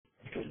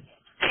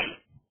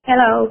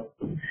Hello,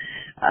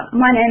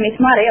 my name is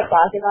Maria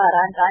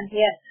Paasivaara and I'm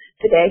here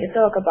today to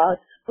talk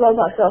about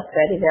global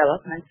software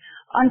development.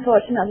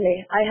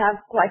 Unfortunately, I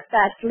have quite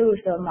bad flu,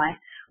 so my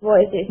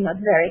voice is not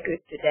very good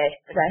today,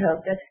 but I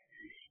hope that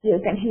you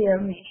can hear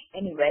me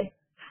anyway.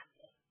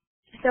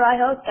 So I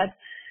hope that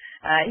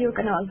you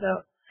can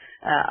also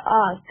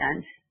ask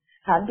and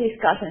have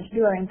discussions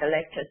during the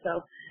lecture,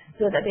 so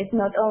that it's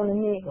not only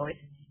me who is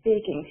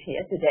speaking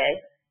here today.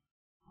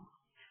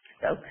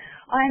 So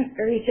I'm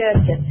a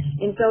researcher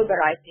in Sober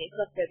IT,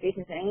 Software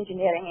Business and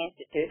Engineering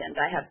Institute, and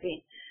I have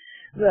been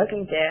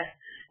working there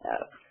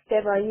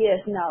several years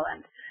now,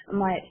 and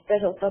my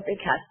special topic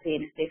has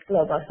been this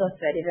global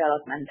software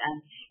development and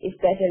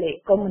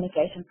especially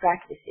communication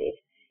practices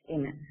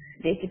in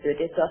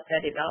distributed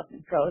software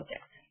development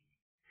projects.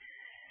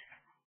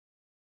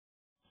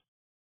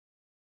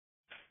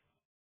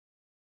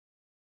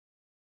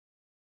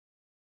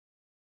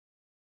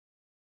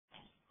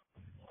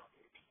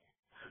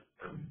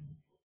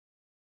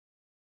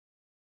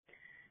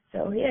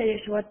 So here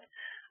is what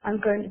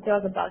I'm going to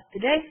talk about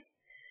today.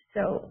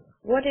 So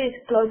what is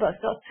global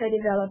software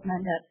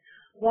development and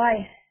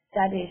why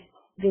that is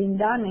being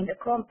done in the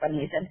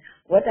companies and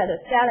what are the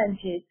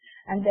challenges,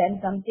 and then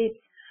some tips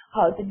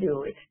how to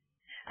do it.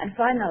 And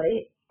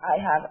finally,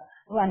 I have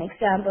one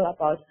example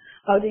about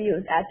how to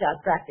use agile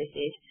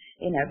practices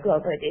in a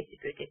globally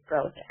distributed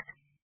project.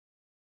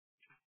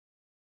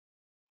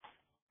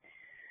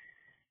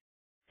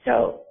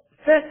 So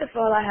first of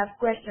all, I have a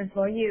question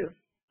for you.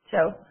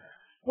 So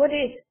what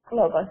is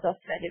global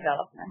software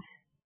development?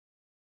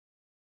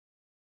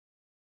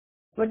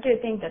 What do you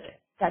think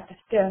that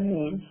term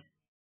means?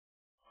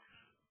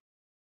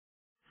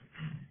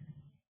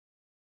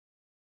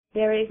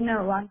 There is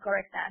no one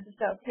correct answer.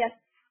 So yes.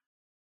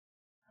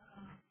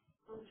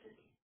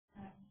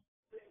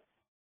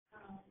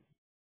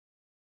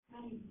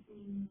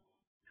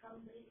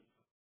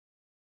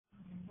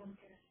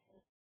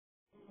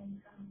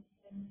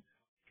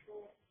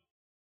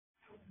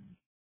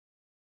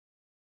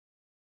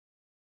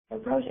 A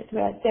project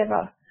where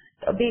several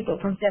people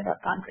from several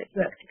countries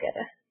work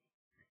together.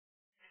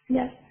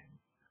 Yes.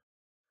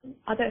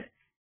 Other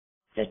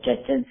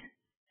suggestions?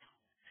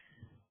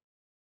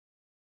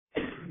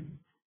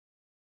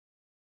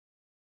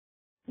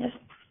 Yes.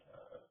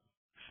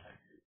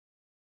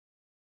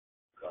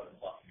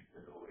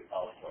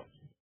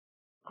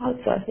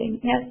 Outsourcing.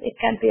 Yes, it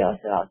can be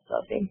also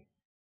outsourcing.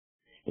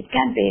 It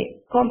can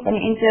be company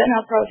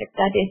internal project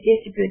that is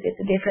distributed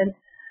to different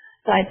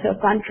sites or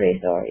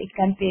countries, or it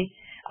can be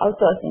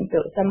outsourcing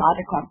to some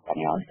other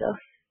company also.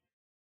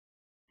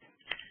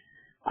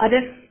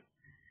 Other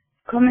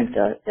comments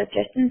or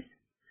suggestions?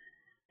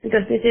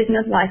 Because this is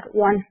not like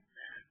one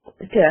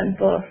term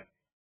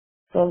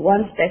for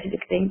one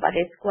specific thing, but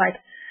it's quite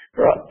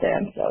broad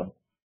term. So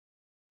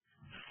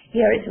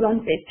here is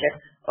one picture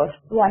of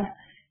one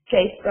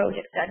case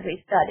project that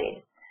we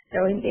studied.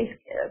 So in this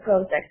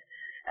project,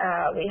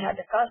 we had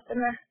a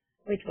customer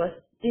which was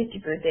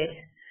distributed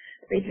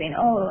between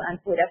Oulu and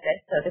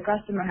Budapest. So the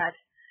customer had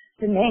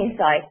the main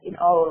site in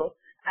Oulu,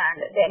 and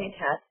then it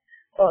has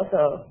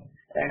also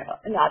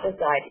another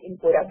site in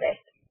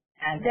Budapest.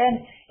 And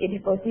then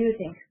it was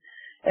using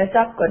a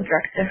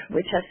subcontractor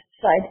which has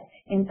site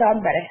in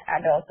Tampere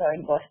and also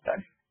in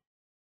Boston.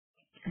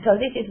 So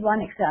this is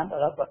one example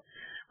of a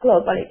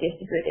globally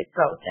distributed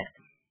project.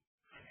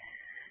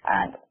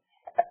 And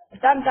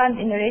sometimes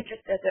in the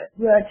literature the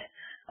word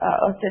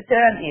of the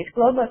term is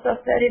global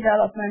software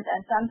development,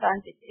 and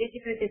sometimes it's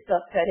distributed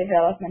software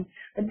development,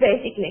 but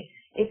basically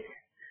it's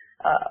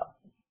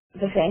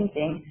the same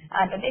thing.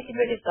 And the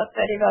distributed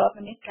software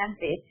development, it can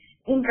be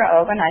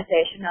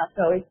intra-organizational,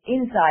 so it's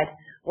inside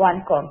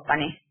one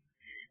company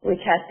which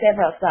has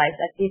several sites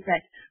at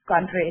different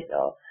countries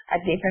or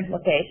at different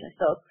locations.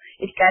 So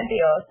it can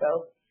be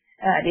also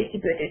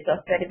distributed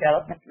software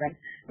development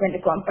when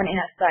the company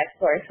has sites,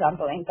 for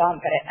example, in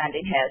Tampere and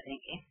in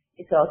Helsinki.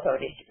 It's also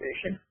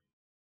distribution.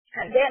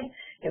 And then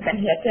you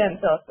can hear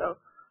terms also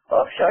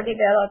offshore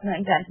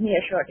development and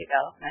nearshore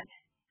development.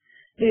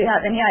 Do you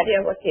have any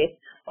idea what this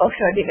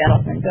offshore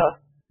development or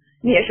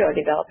nearshore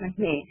development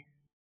means?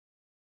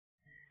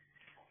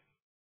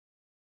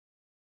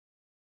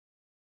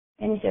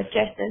 Any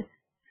suggestions?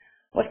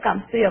 What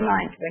comes to your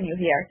mind when you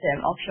hear the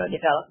term offshore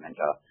development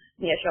or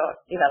nearshore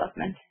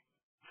development?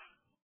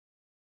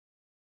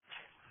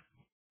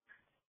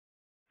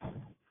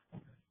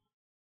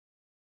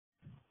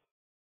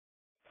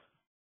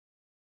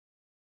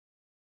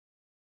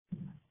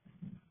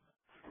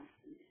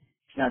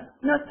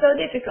 Not so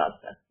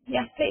difficult. So.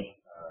 Yeah, please.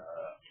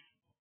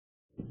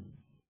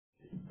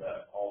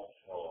 The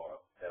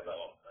offshore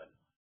development,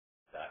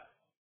 that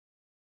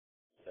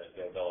the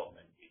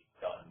development is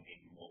done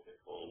in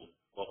multiple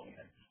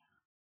continents.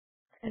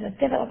 The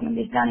development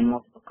is done in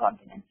multiple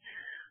continents.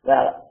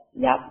 Well,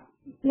 yeah,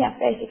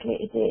 basically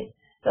it is.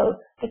 So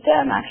the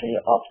term actually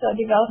offshore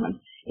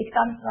development, it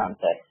comes from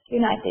the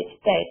United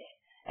States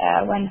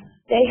when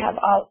they have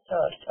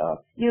outsourced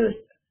or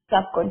used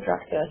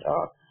subcontractors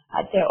or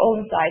at their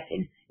own sites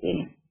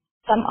in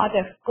some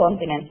other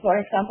continents, for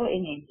example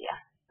in India.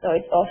 So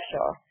it's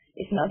offshore.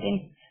 It's not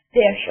in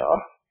their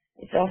shore.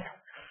 It's off.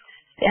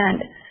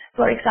 And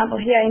for example,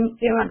 here in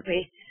Finland,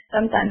 we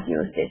sometimes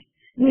use this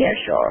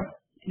nearshore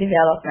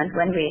development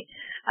when we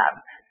have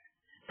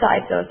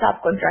sites or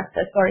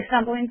subcontractors, for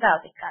example, in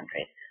Baltic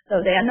countries.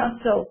 So they are not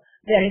so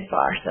very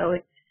far. So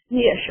it's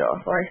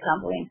nearshore, for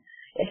example, in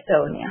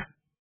Estonia.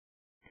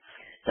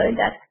 So in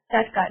that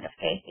kind of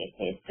cases,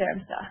 these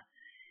terms are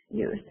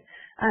used.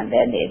 And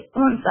then these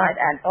on-site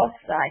and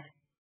off-site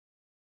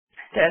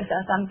terms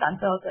are sometimes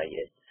also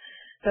used.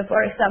 So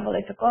for example,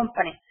 if a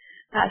company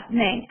has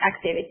main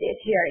activities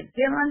here in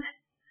Finland,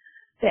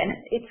 then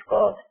it's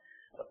called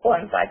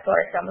on-site. For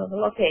example, the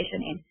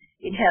location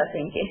in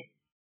Helsinki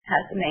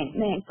has the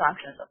main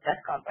functions of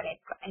that company.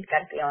 It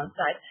can be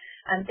on-site.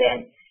 And then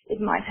it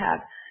might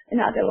have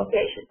another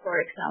location,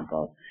 for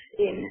example,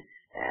 in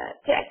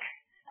Czech,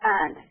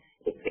 and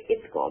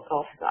it's called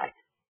off-site.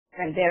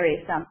 And there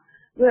is some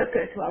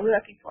workers who are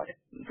working for the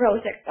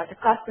project, but the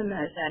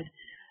customers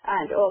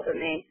and all the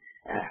main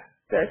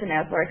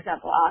personnel, for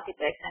example,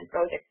 architects and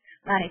project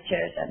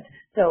managers and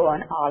so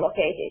on, are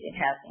located in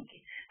Helsinki.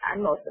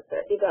 And most of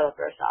the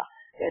developers are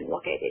then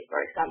located,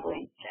 for example,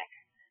 in Czech.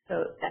 So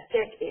that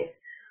Czech is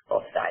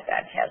off-site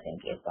and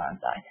Helsinki is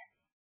on-site.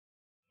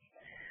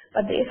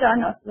 But these are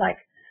not like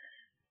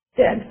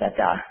terms that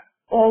are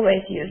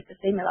always used a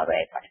similar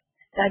way, but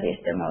that is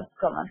the most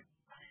common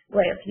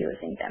way of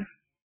using them.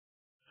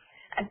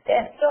 And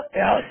then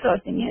software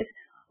outsourcing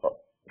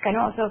can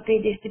also be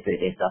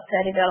distributed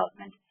software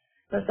development.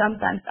 So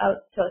sometimes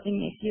outsourcing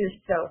is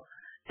used so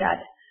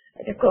that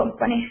the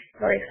company,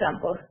 for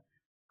example,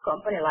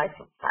 company like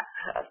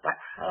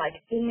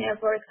Finnair,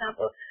 for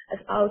example, has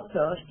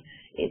outsourced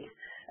its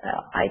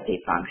IT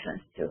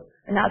functions to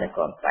another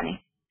company,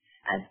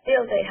 and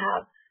still they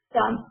have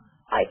some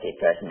IT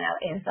personnel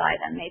inside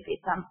and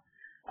maybe some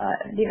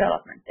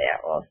development there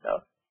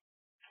also.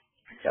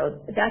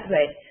 So that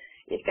way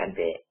it can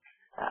be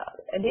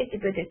a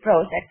distributed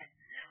project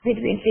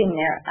between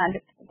Finnair and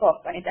the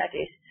company that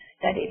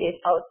it is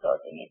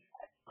outsourcing its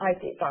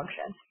IT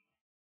functions.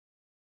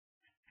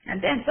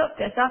 And then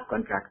software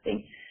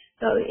subcontracting.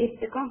 So if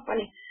the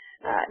company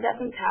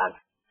doesn't have,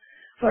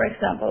 for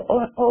example,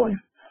 own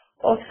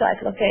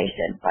off-site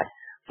location, but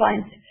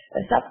finds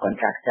a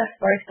subcontractor,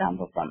 for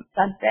example, from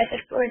St.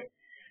 Petersburg,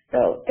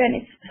 so then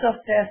it's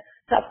software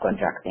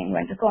subcontracting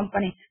when the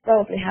company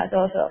probably has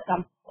also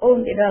some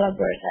own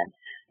developers and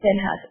then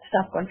has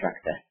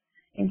subcontractors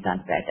in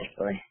St.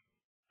 Petersburg.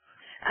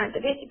 And the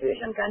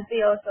distribution can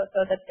be also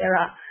so that there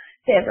are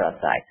several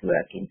sites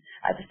working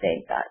at the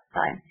same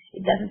time.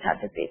 It doesn't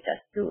have to be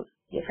just two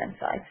different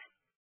sites.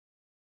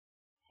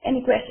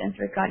 Any questions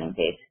regarding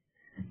these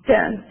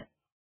terms?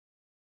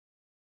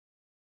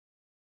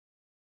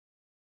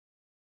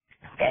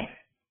 Okay.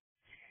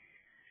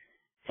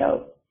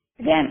 So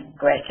again,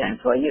 question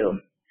for you.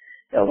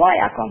 So why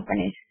are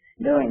companies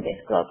doing this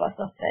global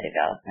software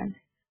development?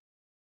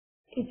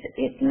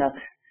 It's not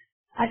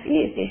as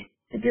easy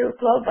to do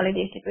globally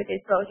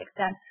distributed projects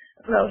than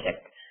a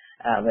project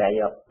where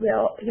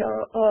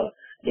your all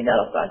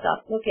developers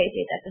are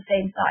located at the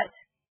same site.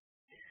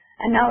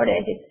 And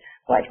nowadays it's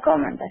quite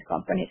common that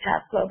companies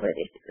have globally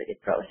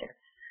distributed projects.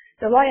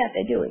 So why are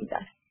they doing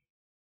that?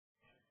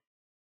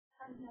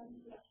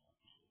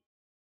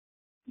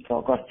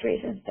 For cost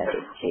reasons, that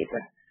it's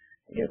cheaper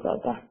to do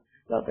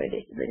globally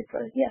distributed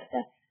projects. Yes,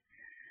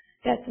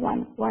 that's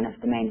one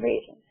of the main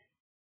reasons.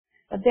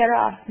 But there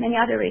are many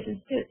other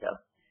reasons too, so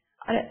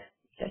other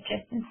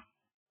suggestions.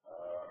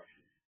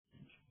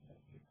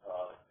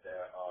 Because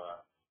there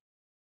are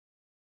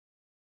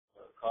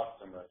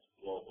customers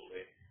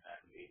globally,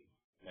 and it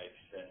makes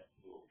sense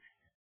to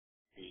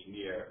be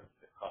near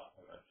the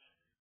customers.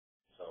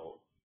 So,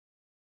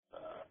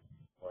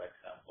 for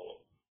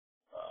example,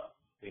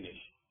 Finnish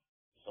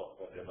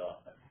software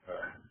development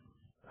firm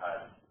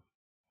has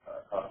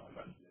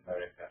customers in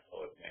America,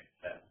 so it makes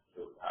sense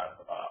to have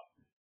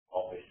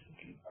office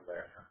in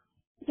America.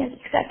 Yes,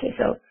 exactly.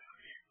 So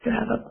to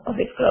have an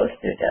office close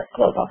to the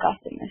global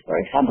customers, for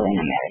example, in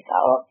America,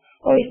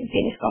 or if a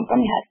Finnish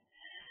company has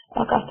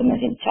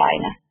customers in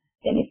China,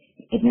 then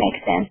it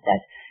makes sense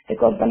that the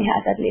company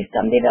has at least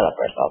some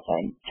developers also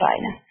in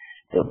China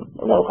to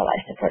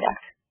localize the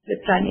product to the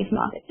Chinese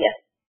market. Yes.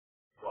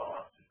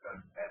 Well, just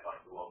going to say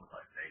about the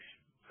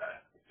localization,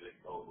 that doing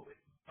globally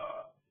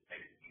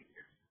makes it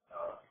easier to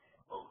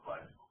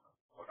localize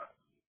products.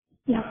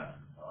 Yeah.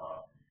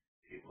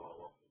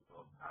 People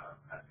will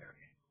have their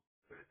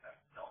input and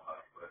know how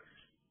it works.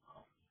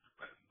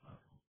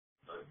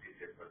 So it's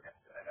easier for them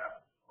to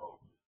adapt.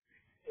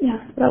 Yeah,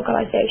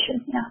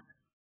 localization. Yeah.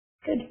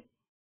 Good.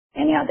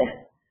 Any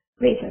other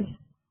reasons?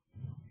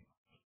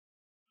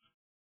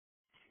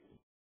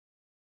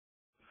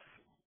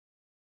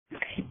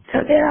 Okay.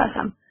 So there are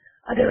some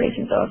other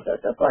reasons also.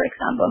 So for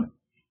example,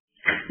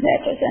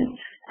 mergers and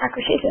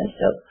acquisitions.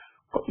 So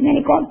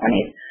many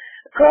companies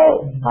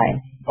grow by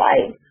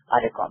buying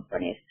other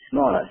companies,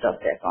 smaller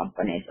software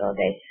companies, or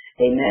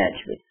they merge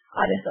with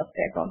other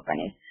software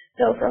companies.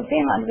 So from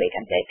Finland we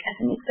can take as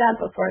an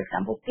example, for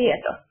example,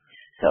 Tieto.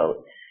 So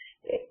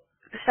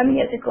some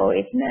years ago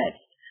it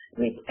merged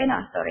with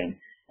Enator in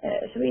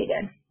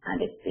Sweden, and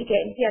it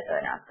became Tieto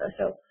Enator.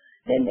 So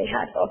then they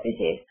had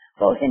offices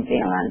both in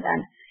Finland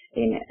and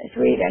in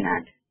Sweden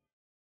and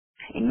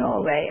in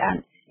Norway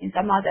and in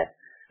some other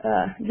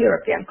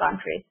European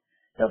countries.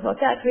 So for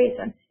that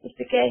reason, it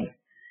became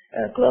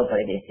a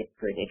globally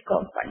distributed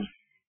company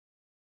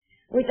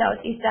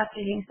without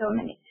establishing so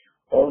many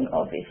own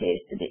offices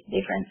to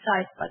different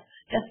sites, but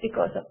just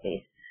because of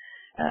these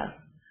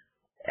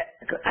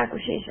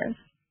acquisitions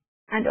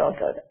and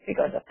also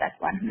because of that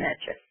one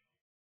merger.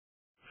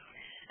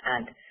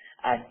 And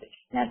as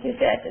you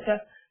said, the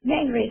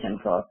main reason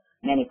for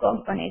many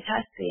companies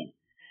has been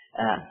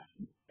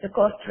the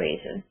cost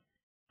reason.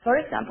 For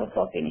example,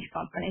 for Finnish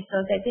companies, so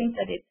they think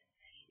that it's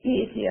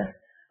easier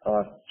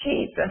or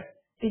cheaper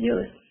to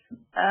use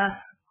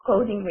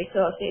coding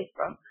resources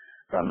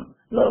from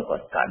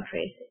low-cost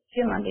countries.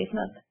 Finland is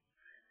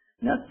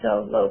not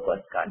so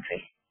low-cost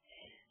country,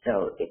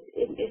 so it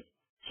is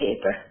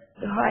cheaper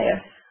to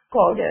hire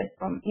coders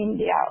from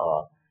India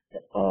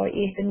or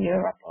Eastern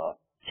Europe or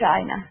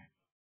China.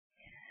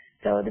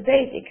 So the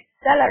basic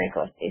salary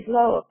cost is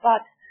lower,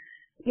 but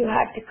you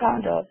have to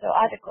count also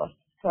other costs.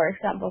 For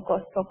example,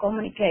 cost for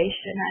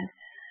communication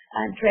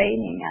and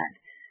training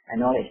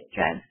and knowledge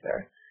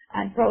transfer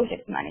and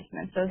project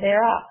management. So there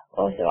are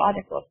also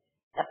other costs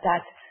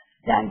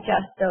than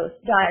just those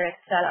direct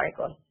salary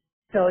costs.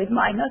 So it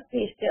might not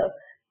be still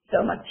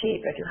so much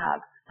cheaper to have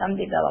some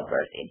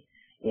developers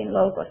in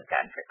low-cost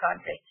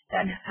country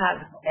than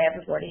have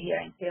everybody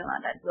here in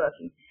Finland and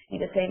working in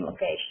the same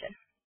location.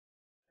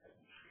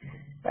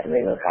 But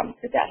we will come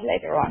to that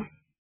later on.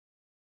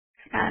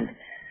 And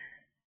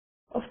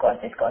of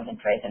course, this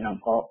concentration on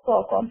core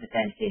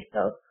competencies.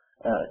 So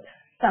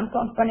some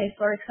companies,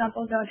 for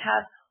example, don't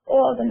have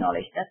all the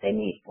knowledge that they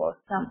need for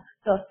some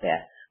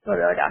software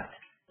product.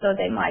 So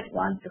they might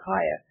want to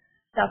hire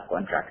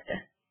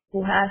subcontractor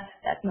who has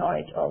that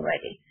knowledge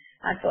already.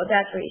 And for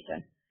that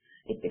reason,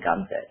 it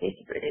becomes a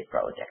distributed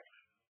project.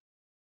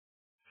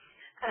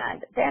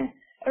 And then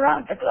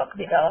around-the-clock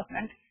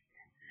development.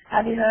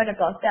 Have you heard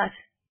about that?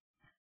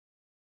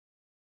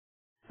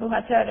 Who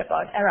has heard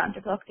about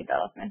around-the-clock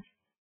development?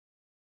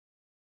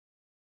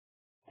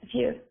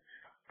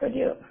 Could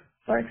you,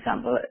 for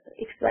example,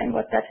 explain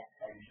what that?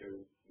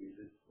 Actually, this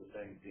is the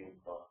same thing,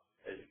 but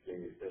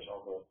basically there's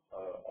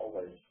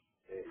always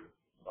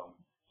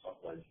some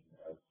place,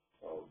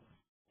 so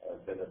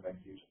better make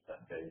use of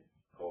that day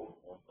code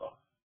or stuff.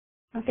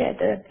 Okay,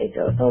 it's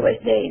always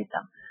day in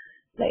some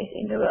place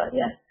in the world,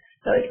 yes.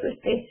 So it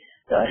could be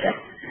so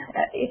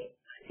that if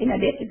in a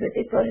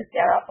distributed project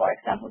there are, for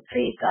example,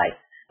 3 sites,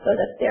 so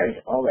that there is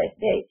always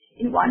day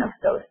in one of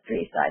those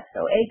 3 sites,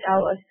 so 8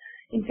 hours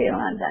in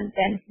Finland and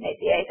then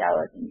maybe 8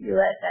 hours in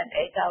US and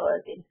 8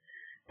 hours in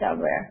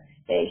somewhere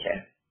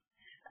Asia.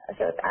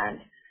 So and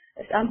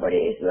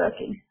somebody is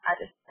working at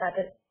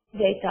a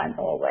daytime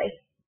always.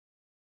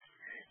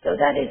 So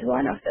that is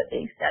one of the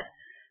things that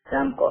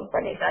some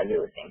companies are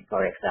using.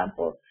 For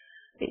example,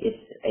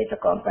 if a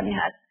company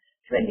has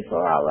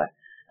 24-hour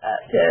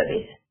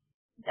service,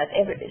 that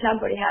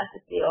somebody has to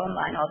be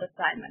online all the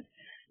time and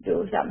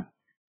do some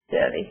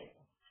service.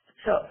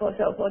 So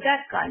for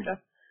that kind of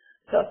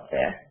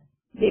software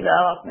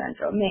development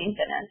or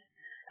maintenance,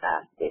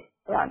 this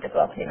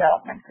round-the-clock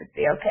development could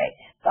be okay.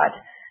 But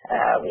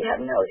we have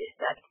noticed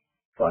that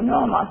for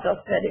normal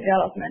software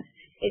development,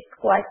 it's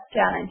quite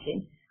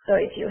challenging. So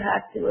if you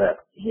have to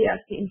work here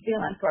in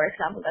Finland, for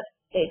example, that's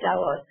 8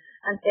 hours,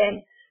 and then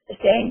the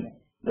same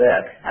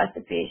work has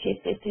to be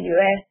shifted to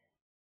US,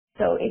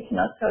 so it's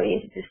not so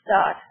easy to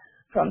start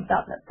from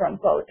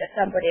code that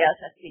somebody else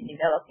has been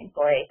developing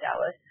for 8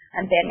 hours,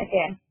 and then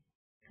again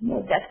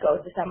move that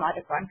code to some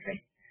other country.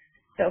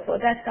 So for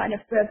that kind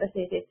of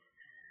purposes, it's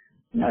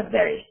not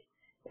very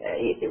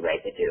easy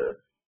way to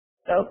do.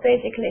 So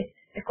basically,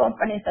 the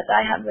companies that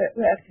I have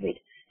worked with,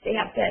 they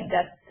have said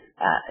that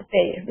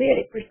they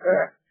really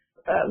prefer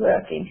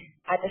working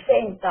at the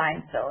same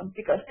time zone,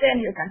 because then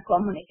you can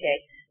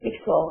communicate with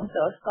phones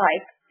or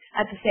Skype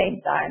at the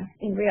same time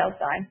in real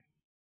time.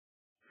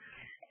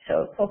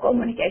 So for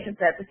communication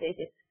purposes,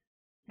 it's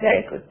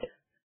very good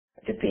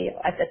to be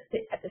at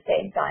the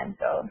same time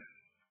zone.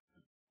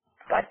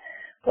 But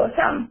for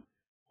some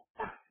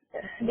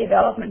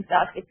development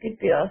tasks, it could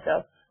be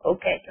also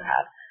okay to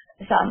have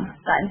some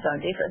time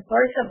zone difference.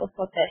 For example,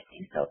 for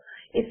testing. So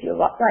if you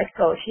write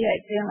code here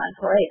in Finland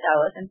for 8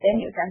 hours, and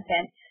then you can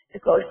send the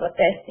code for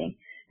testing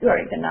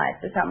during the night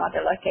to some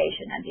other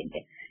location, and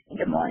in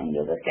the morning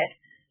you will get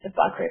the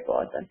bug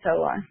report and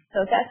so on.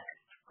 So that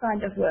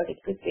kind of work,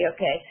 it could be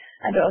okay.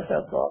 And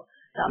also for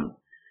some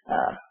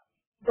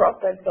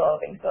problem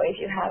solving. So if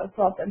you have a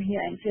problem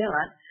here in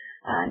Finland,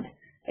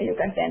 and you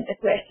can send the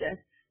questions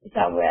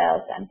somewhere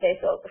else and they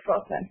solve the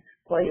problem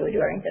for you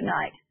during the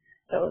night.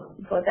 So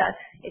for that,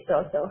 it's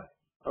also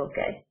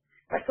okay.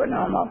 But for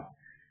normal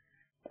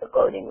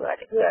coding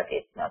work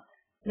it's not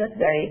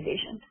very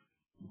efficient.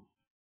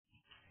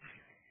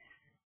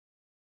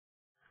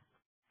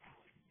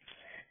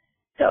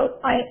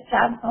 So I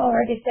have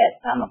already said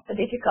some of the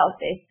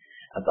difficulties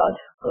about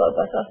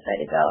global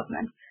software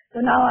development.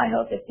 So now I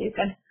hope that you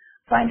can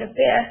find a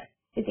pair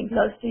sitting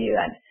close to you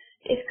and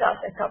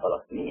discuss a couple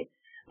of minutes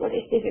what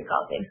is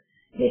difficult in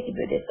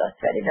distributed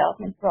software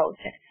development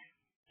projects.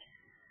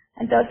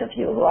 And those of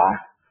you who are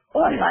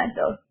online,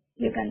 so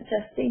you can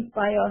just think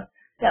by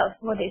yourself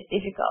what is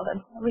difficult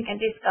and we can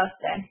discuss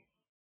then.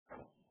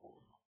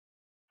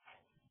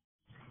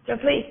 So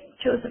please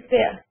choose a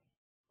pair.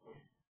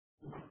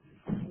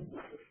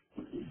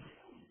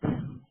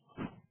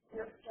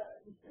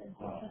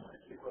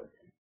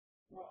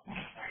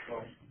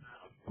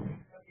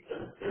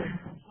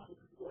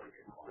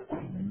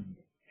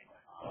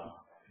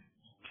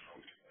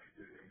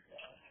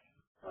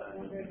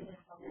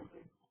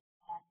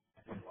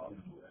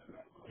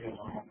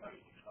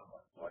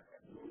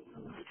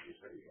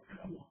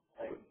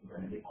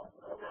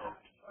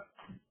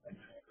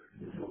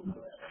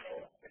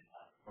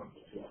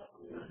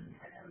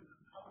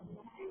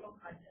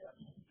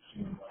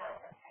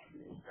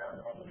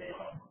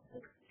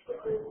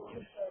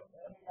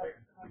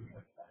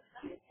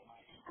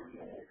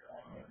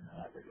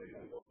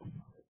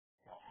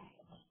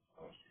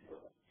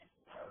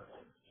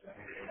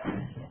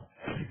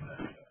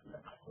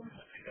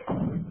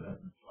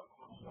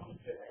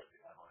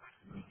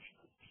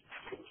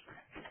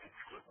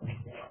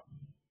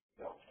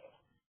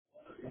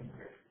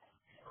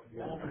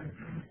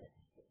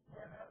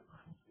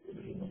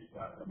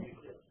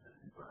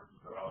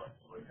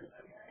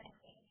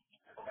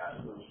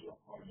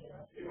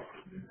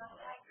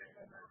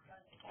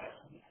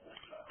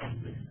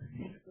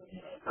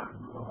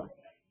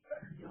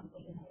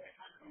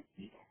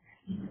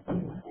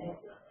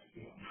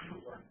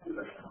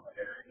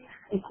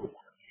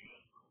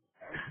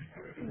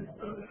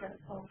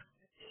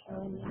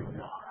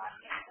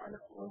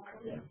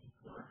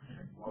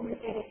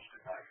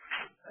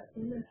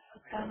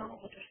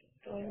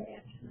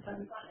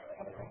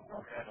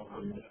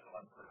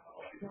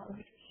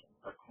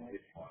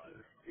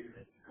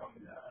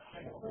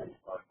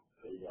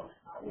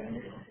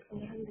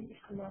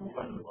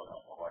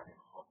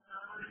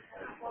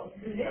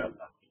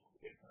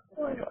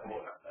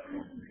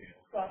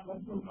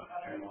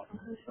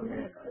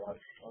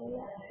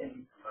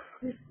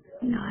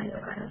 No, I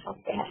don't know.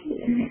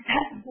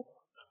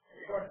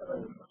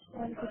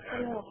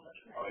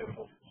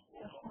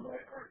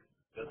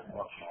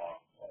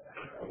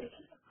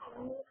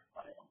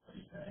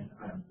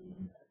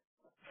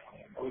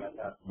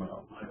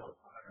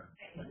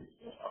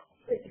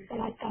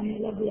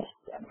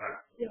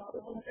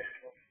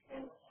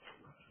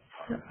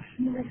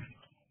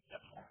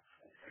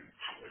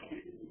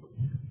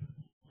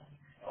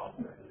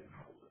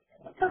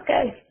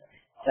 Okay.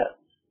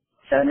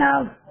 So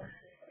now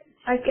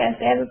I guess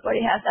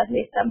everybody has at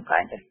least some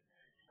kind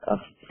of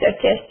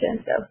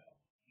suggestion. So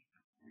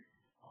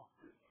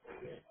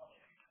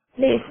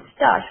please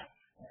start.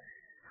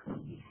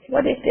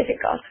 What is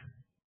difficult?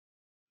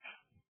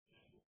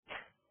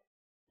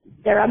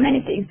 There are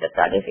many things that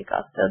are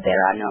difficult, so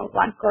there are no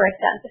one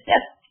correct answer.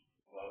 Yes.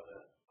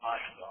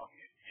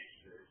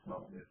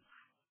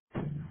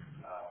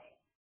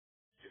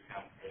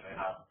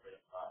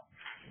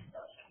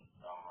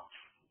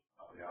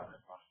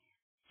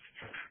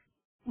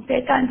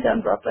 Okay, time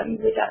zone problem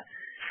with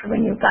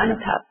when you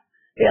cannot have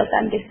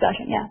real-time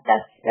discussion. Yeah,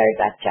 that's very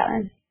bad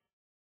challenge.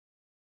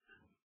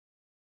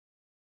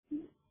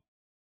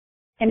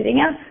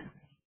 Anything else?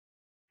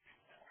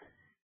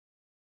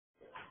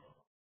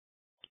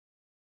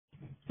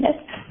 Yes.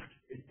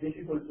 It's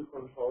difficult to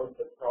control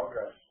the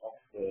progress of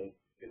the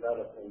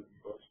development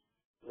because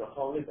not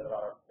only there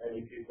are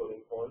many people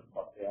involved,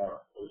 but they are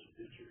also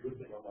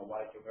distributed on a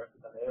wide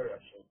geographical area.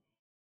 So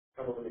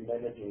probably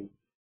managing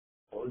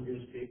all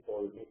these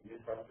people in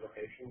different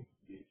locations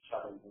is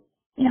challenging.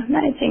 Yeah,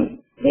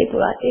 managing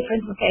people at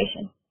different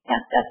locations.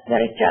 Yeah, that's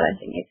very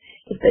challenging,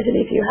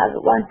 especially if you have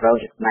one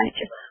project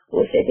manager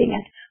who is sitting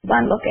at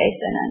one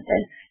location and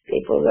then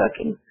people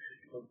working.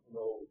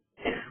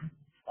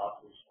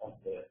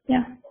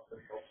 Yeah.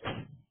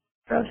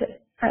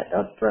 Process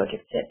of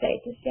project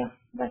status. Yeah,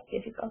 that's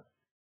difficult.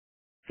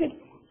 Good.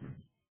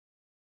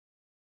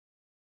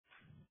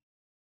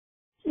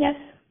 Yes.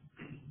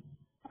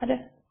 Other.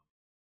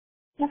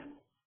 Yeah.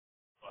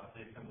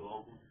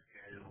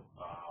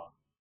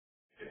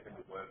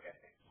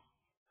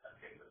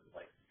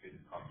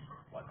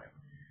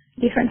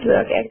 Different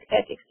work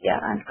ethics, yeah,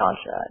 and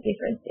cultural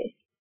differences.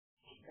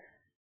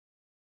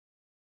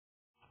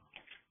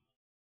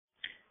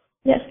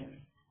 Yes.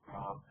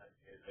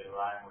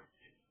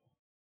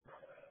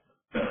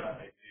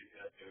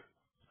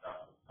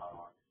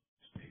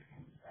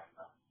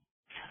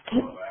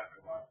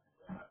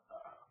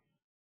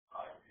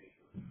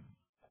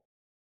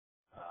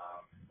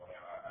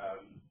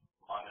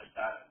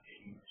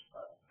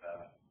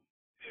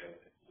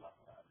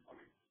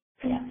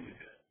 Yeah.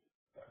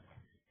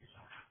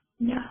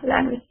 Yeah,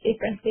 language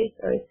differences,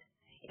 so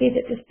it's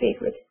easier to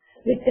speak with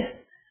the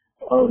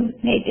own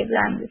native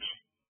language.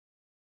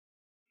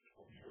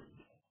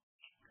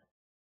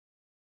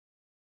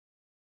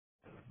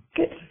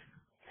 Good.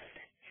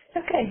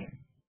 Okay.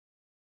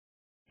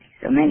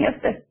 So many of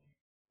the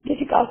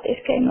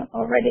difficulties came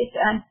already,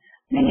 and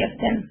many of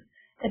them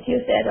that you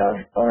said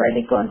are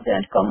already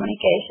concerned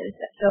communications.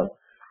 So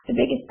the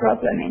biggest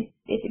problem in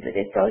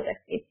distributed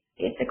projects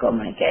is the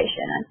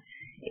communication, and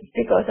it's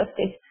because of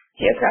this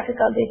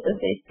geographical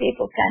distances,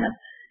 people cannot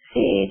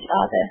see each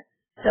other.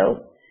 So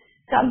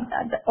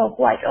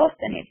quite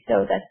often it's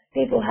so that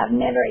people have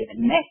never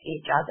even met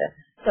each other.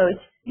 So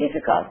it's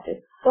difficult to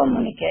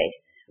communicate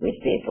with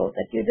people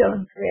that you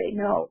don't really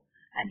know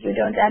and you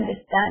don't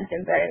understand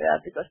them very well,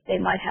 because they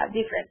might have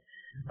different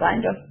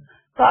kind of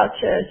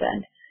cultures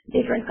and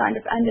different kind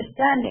of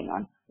understanding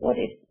on what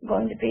is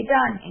going to be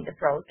done in the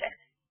project.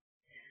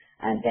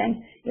 And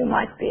then you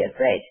might be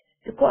afraid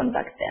to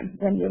contact them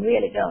when you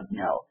really don't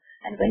know.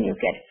 And when you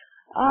get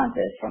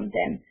answers from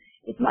them,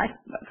 it might,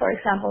 for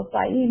example,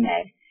 by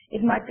email,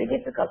 it might be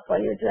difficult for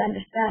you to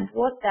understand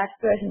what that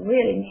person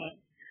really means.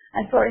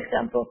 And for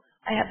example,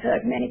 I have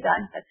heard many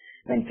times that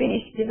when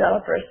Finnish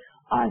developers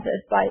answer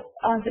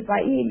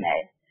by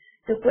email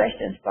to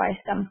questions by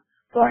some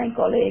foreign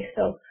colleagues,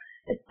 so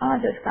the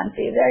answers can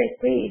be very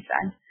brief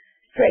and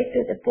straight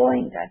to the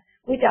point, and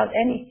without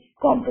any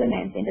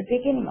compliment in the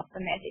beginning of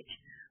the message,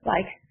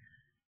 like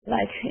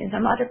in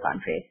some other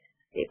countries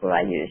people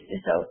are used to.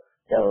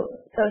 So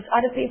those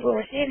other people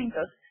receiving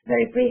those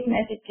very brief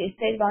messages,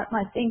 they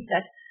might think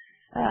that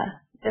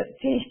the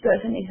Finnish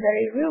person is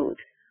very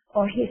rude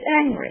or he's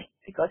angry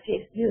because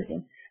he's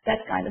using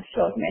that kind of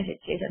short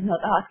messages and not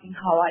asking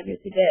how are you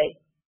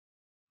today.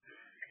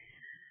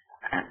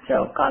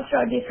 So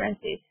cultural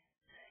differences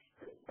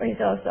is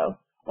also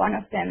one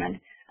of them,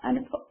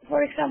 and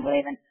for example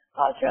even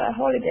cultural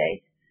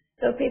holidays.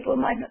 So people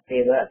might not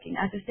be working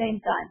at the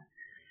same time,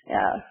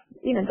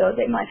 even though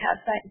they might have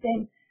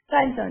same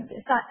time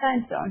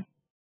zone.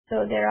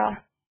 So there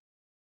are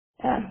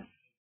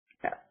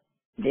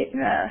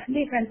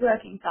different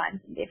working times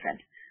in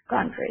different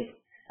countries.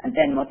 And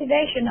then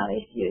motivational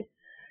issues.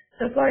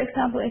 So for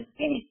example, if a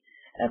Finnish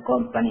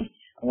company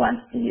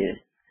wants to use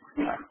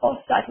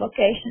off-site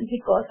location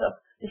because of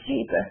the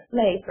cheaper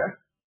labor,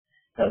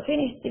 so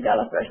Finnish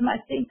developers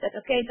might think that,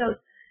 okay, those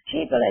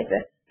cheaper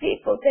labor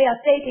people, they are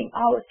taking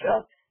our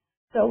jobs,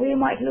 so we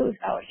might lose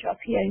our job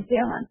here in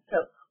Finland,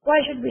 so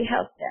why should we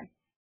help them?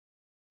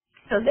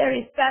 So there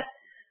is that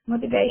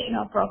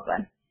motivational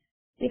problem.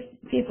 If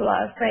people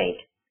are afraid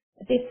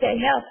that if they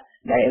help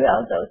very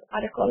well those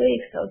other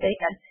colleagues, so they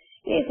can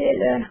easily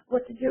learn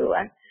what to do,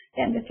 and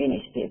then the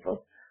Finnish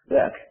people's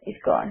work is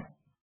gone.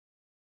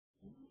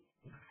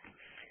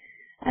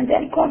 And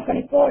then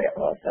company border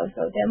also,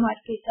 so there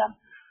might be some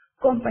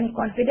company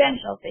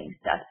confidential things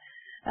that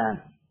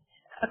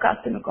a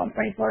customer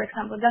company, for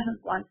example,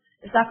 doesn't want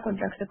the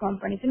subcontractor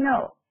company to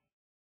know.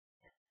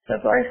 So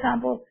for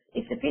example,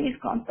 if the Finnish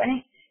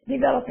company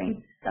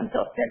developing some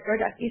software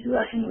product is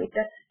working with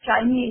a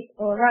Chinese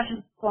or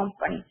Russian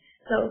company,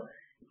 so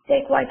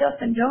they quite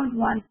often don't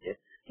want to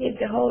give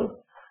the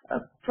whole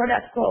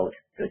product code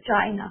to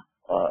China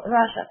or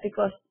Russia,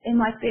 because they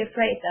might be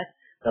afraid that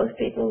those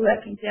people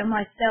working there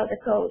might sell the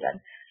code and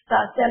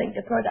start selling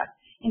the product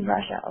in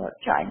Russia or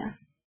China.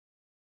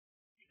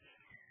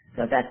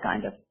 So that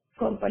kind of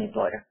company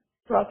border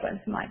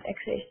problems might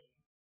exist.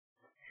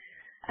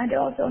 And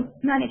also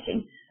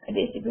managing a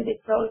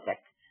distributed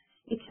project.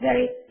 It's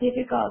very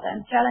difficult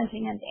and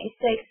challenging, and it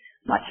takes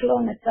much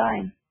longer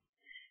time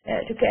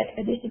to get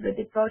a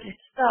distributed project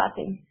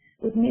starting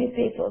with new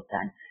people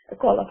than a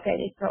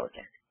co-located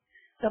project.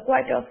 So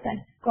quite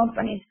often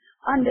companies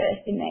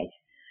underestimate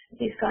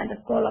this kind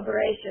of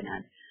collaboration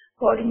and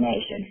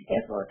coordination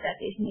effort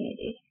that is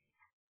needed.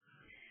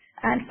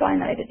 And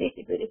finally, the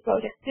distributed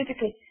projects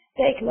typically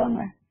take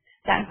longer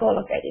than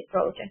co-located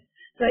projects.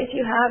 So if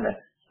you have a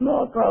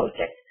small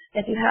project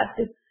that you have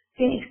to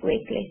finish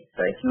quickly,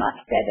 so it's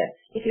much better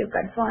if you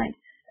can find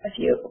a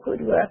few good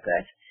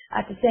workers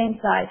at the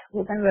same site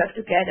who can work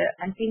together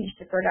and finish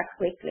the product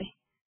quickly.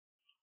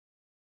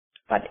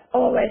 But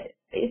always,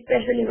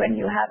 especially when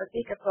you have a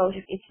bigger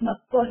project, it's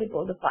not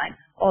possible to find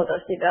all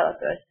those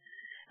developers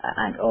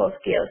and all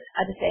skills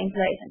at the same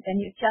place, and then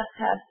you just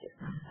have to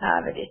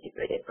have a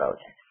distributed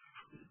project.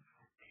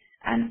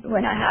 And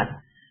when I have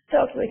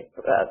talked with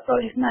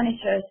project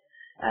managers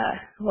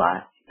who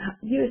are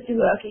used to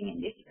working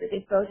in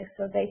distributed projects,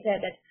 so they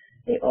said that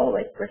they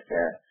always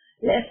prefer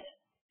less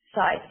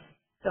sites.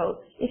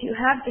 So if you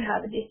have to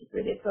have a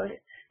distributed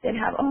project, then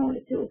have only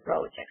 2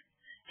 projects.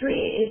 3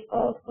 is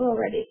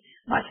already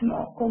much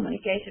more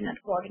communication and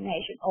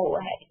coordination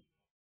overhead.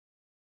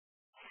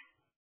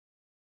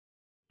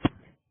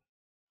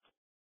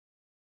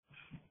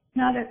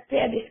 Now that's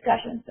fair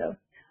discussion, so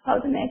how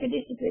to make a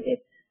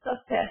distributed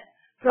software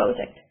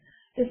project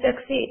to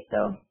succeed.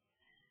 So,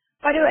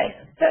 by the way,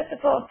 first of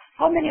all,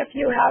 how many of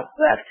you have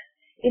worked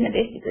in a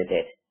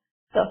distributed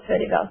software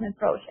development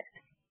project?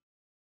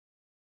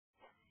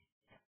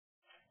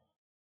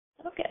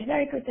 Okay,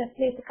 very good. At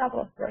least a couple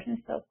of persons.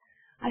 So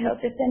I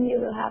hope that then you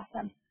will have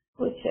some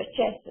good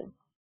suggestions.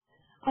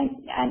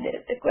 And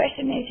the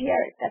question is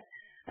here that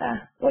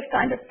what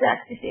kind of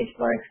practices,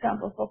 for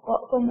example, for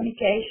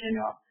communication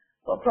or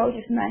for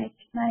project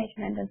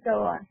management and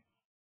so on,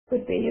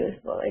 could be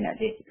useful in a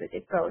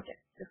distributed project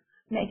to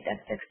make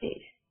that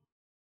succeed.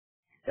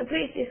 So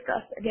please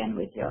discuss again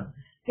with your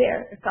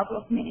peer a couple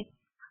of minutes.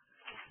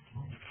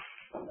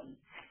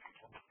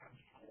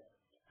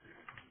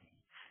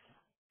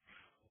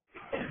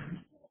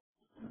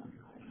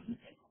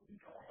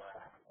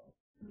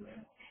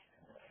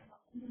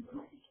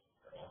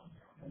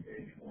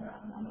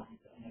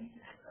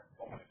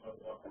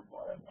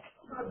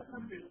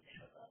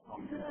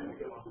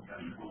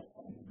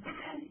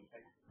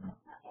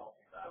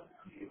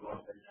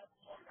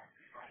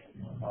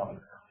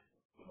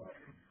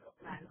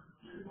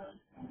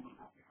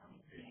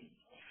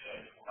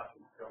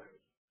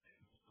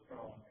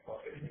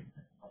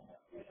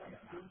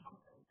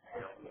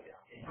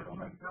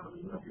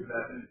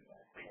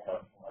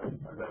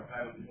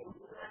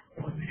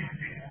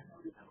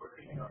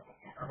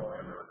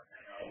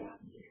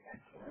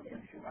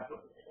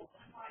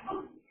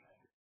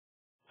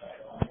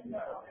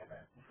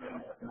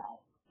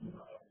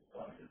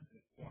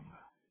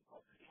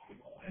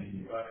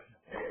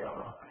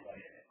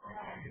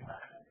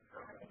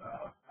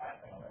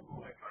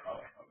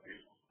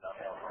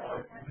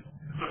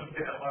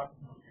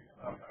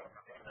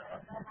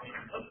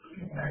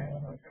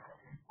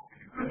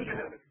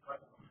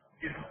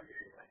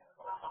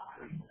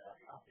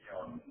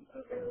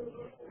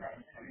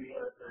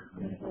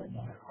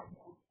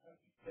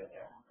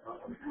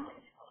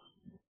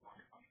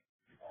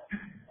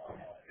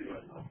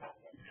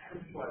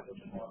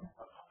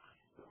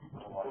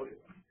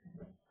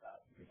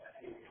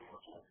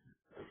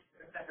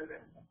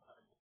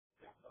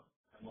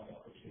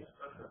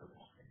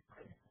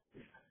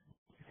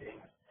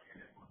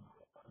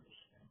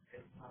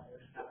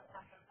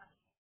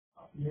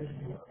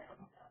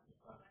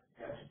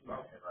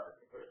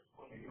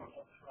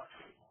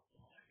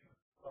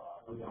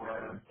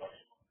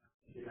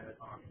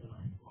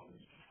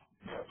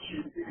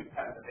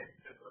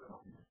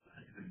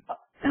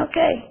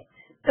 Okay,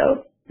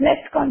 so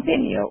let's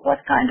continue. What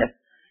kind of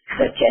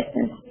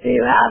suggestions do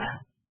you have?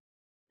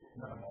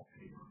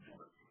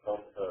 Of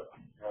the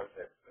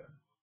project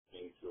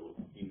into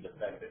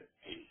independent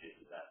pieces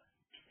that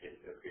is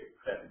a bit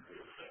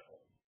sensitive.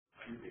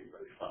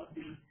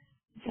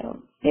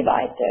 So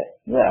divide the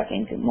work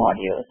into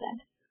modules and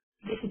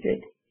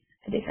distribute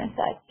to different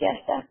sites. Yes,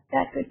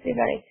 that could be a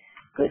very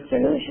good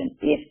solution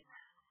if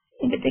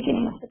in the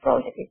beginning of the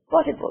project it's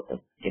possible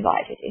to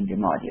divide it into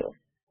modules.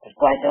 But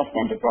quite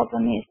often the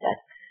problem is that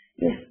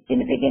in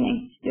the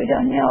beginning you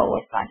don't know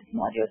what kind of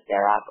modules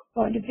there are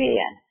going to be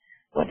and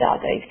what are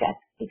the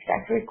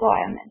exact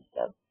requirements.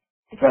 So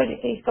the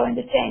project is going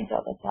to change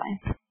all the time.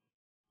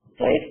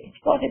 So if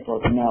it's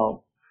possible to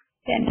know,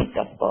 then it's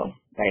of course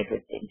a very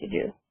good thing to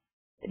do,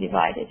 to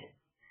divide it.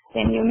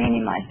 Then you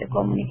minimize the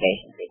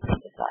communication between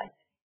the sites.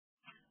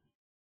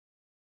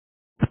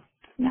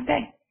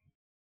 Okay.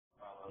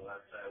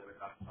 Let's say we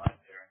have site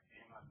here in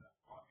Finland,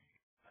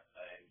 let's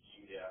say in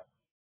India.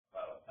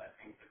 Well, I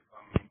think the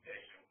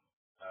communication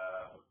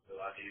would be a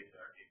lot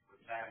easier if we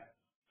send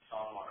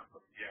someone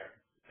from here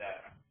to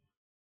there.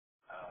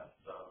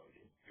 So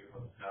if you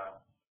would,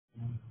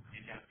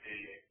 you can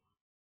see,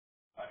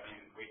 I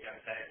mean, we can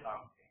say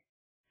something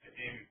to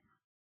him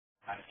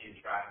and he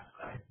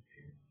translates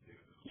it to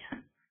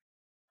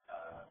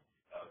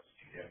those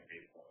Indian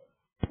people.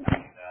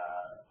 And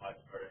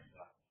vice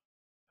versa,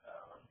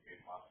 we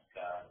must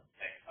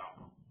take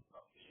some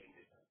of the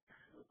Indian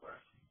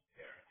supers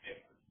here in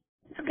Finland.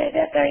 Okay,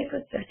 that's very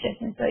good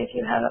suggestion. So if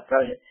you have a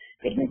project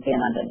between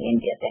Finland and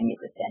India, then you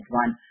could send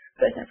one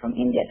person from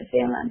India to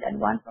Finland and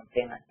one from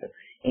Finland to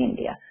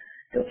India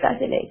to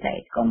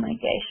facilitate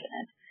communication.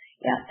 And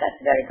yeah, that's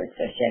a very good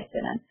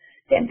suggestion. And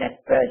then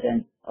that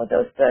person or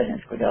those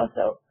persons could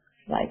also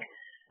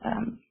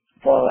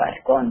forward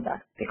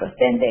contact, because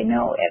then they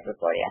know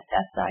everybody at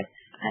that side,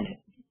 and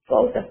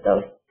both of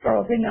those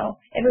probably know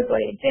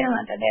everybody in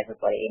Finland and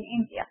everybody in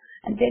India,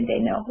 and then they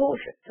know who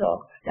should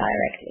talk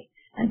directly.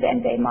 And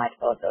then they might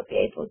also be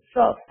able to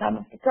solve some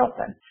of the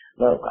problems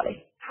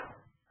locally,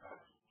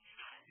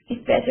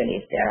 especially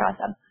if there are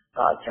some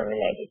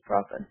culture-related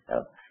problems.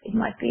 So it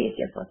might be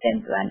easier for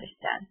them to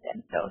understand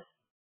those.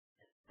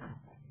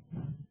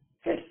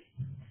 Good.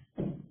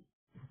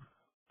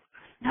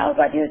 How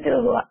about you two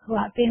who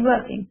have been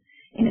working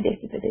in a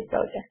distributed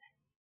project?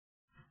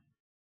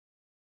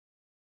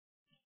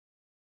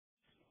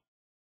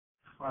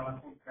 Well, I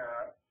think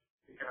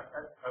we can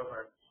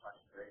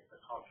overemphasize the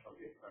cultural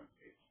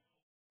differences.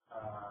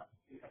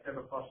 If it's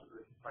ever possible,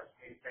 to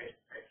participate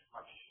face-to-face as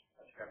much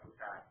as you ever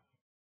can.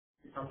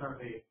 It's not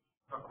only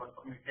talk about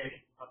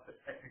communication, but the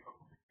technical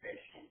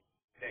communication,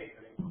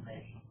 data,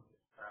 information,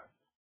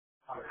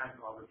 how to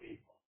handle other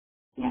people,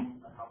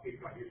 and how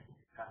people are using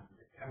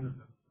it, and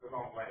the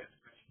wrong way,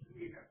 especially the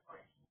leader, for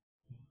instance.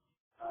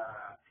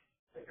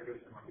 They can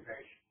lose the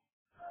motivation.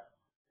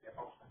 They're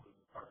obstacles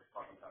to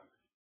project done.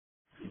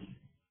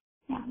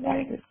 Yeah,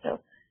 very good.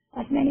 So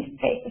as many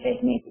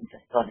face-to-face meetings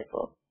as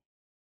possible.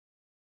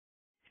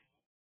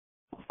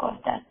 course,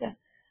 that's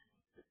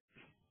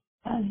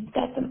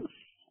a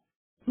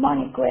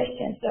money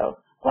question. So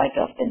quite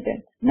often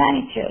the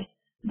managers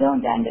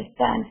don't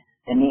understand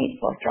the need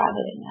for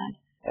traveling and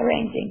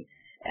arranging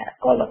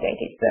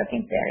collocated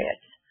working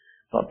periods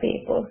for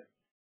people.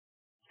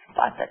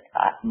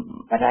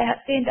 But I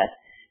have seen that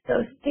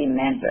those team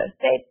members,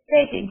 they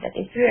think that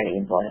it's really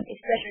important,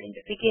 especially in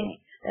the beginning,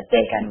 that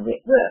they can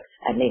work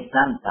at least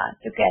sometime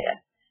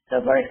together. So,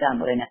 for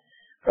example, in a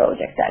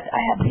project that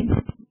I have been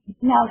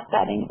now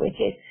studying, which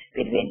is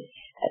between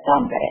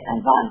Tampere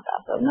and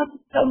Vantaa, so not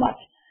so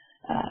much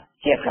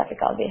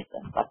geographical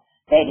distance, but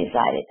they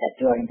decided that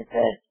during the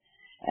first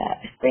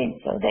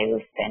sprint, so they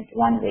will spend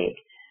 1 week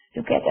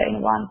together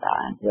in Vantaa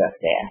and work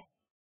there,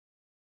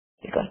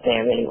 because they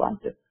really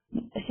want to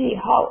see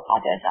how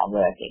others are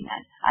working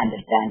and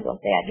understand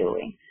what they are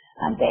doing.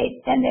 And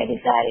then they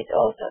decided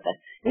also that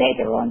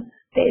later on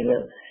they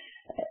will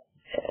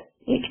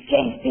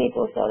exchange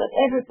people so that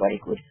everybody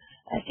could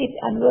sit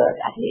and work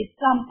at least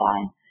some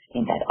time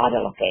in that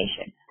other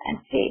location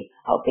and see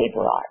how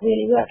people are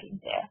really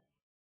working there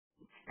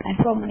and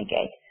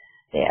communicate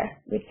there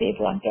with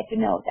people and get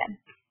to know them.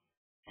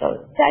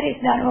 So that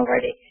is done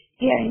already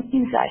here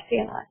inside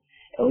Finland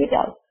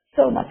without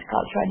so much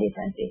cultural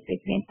differences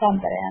between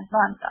Tampere and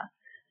Vantaa.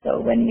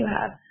 So when you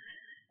have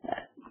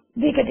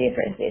bigger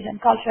differences and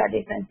cultural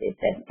differences,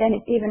 then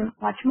it's even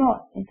much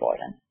more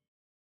important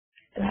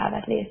to have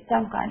at least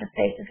some kind of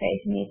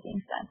face-to-face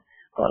meetings and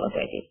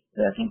collocated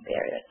working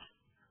periods.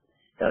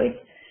 So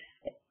it's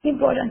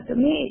important to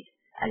meet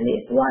at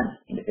least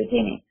once in the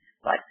beginning,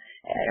 but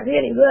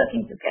really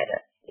working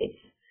together,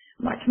 it's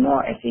much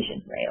more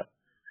efficient way of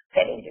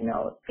getting to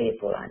know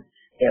people and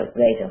their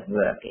ways of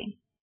working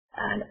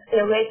and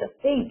their ways of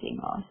thinking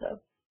also.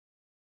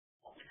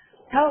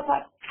 How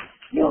about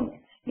you?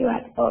 You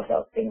have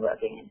also been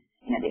working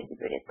in a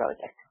distributed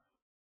project.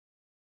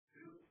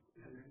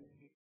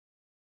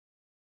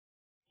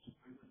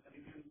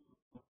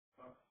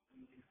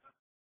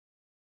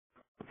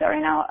 Sorry,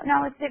 now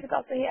it's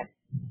difficult to hear.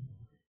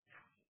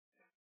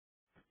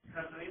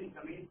 The main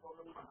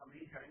problem or the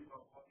main challenge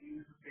of what we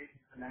use to face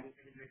is the language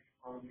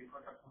problem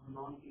because of the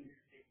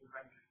non-English speaking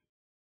countries.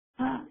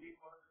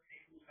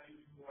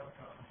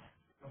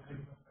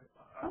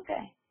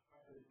 Okay.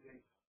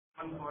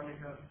 One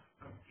coordinator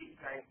speaks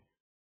like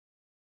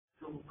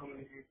to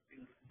communicate.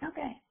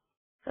 Okay.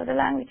 So the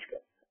language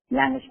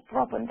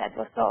problem that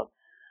was solved,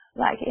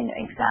 like in the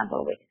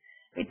example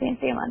between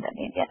Finland and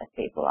India, that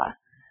people are.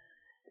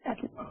 But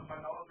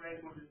our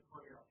client was in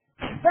Korea.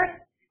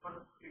 First,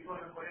 It was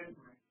a Korean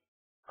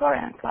client.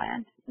 Korean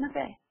client.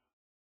 Okay.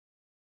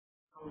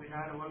 So we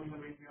had one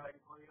from India in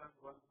Korea,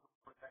 one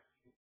from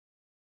Texas.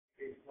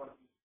 It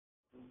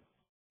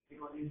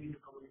was easy to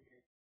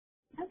communicate.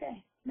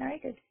 Okay. Very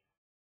good.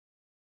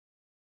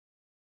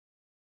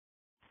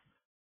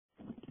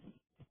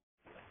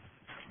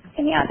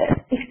 Any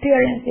other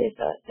experiences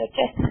or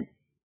suggestions?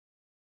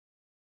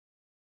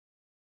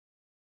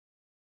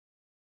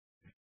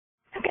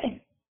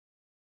 Okay.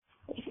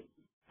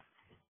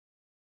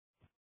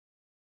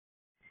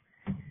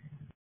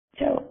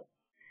 So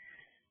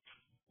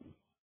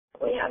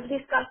we have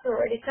discussed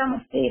already some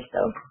of these.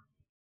 So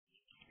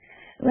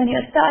when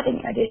you're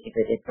starting a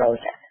distributed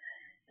project,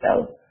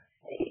 so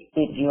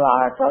if you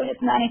are a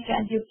project manager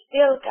and you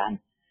still can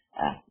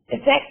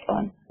effect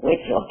on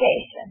which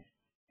locations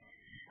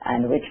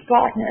and which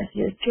partners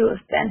you choose,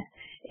 then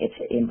it's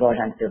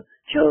important to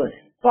choose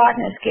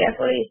partners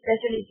carefully,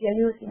 especially if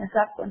you're using a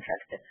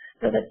subcontractor,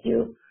 so that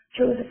you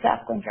choose a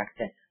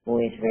subcontractor who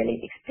is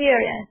really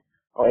experienced,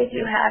 or if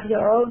you have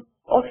your own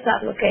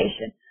off-site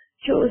location,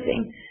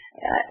 choosing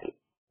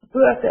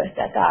workers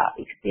that are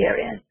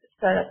experienced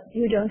so that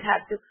you don't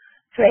have to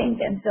train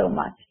them so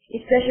much,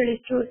 especially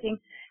choosing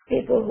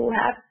people who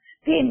have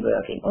been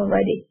working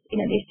already in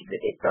a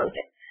distributed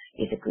project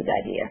is a good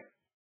idea.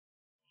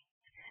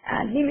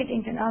 And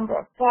limiting the number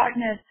of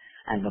partners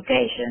and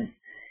locations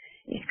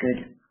is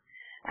good.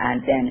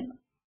 And then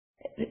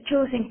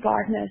choosing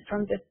partners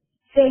from the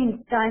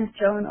same time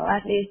zone, or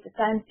at least the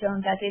time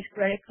zone that is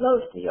very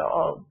close to your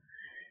own.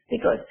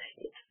 Because,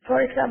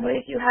 for example,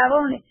 if you have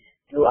only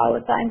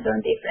 2-hour time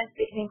zone difference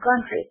between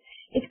countries,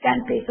 it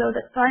can be so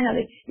that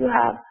finally you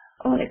have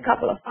only a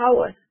couple of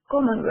hours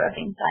common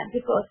working time,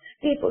 because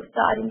people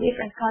start in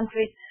different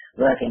countries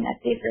working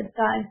at different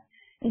times.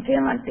 In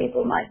Finland,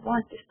 people might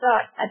want to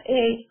start at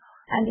 8,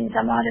 and in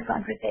some other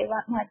countries they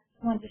might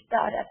want to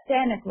start at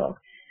 10 o'clock,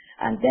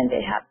 and then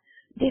they have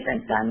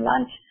different time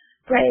lunch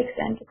breaks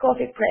and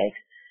coffee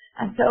breaks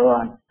and so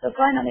on. So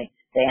finally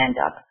they end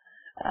up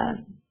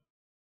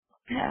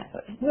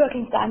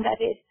working time that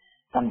is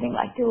something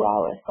like 2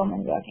 hours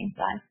common working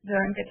time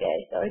during the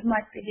day. So it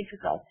might be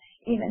difficult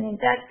even in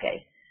that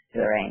case to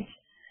arrange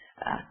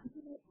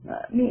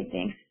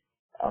meetings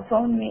or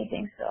phone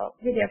meetings or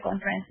video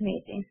conference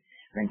meetings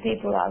when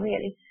people are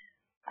really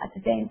at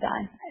the same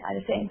time at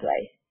the same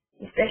place,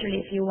 especially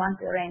if you want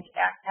to arrange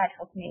ad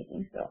hoc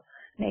meetings or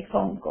make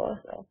phone calls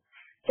or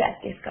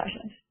chat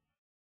discussions.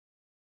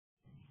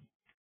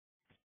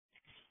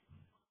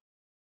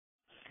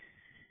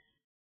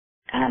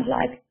 And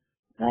like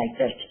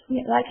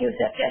you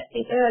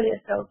suggested earlier,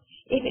 so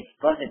if it's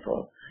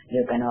possible,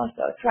 you can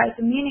also try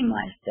to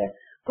minimize the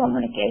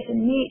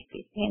communication need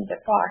between the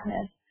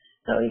partners.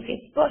 So if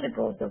it's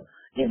possible to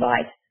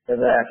divide the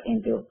work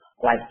into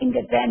quite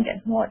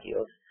independent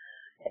modules,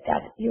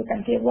 that you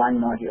can give one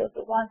module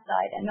to one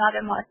side,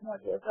 another module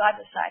to the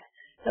other side,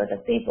 so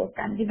that people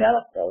can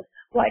develop those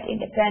quite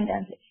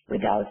independently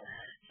without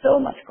so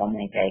much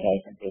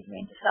communication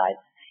between the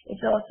sides.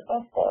 It's also,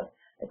 of course,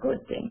 a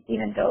good thing,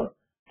 even though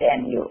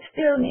then you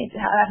still need to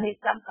have at least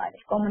some kind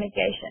of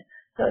communication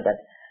so that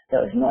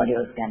those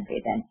modules can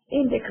be then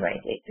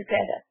integrated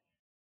together.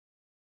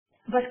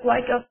 But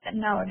quite often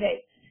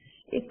nowadays,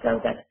 it's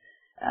so that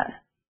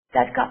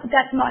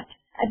that much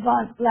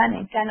advanced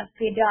planning cannot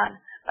be done,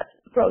 but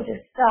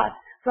projects start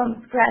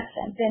from scratch,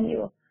 and then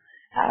you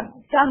have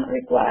some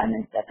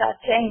requirements that are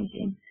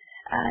changing,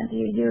 and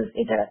you use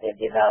iterative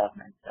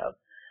development. So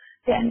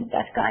then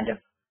that kind of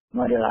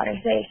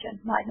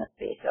modularization might not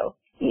be so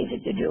easy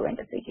to do in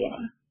the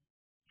beginning.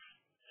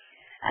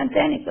 And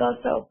then it's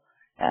also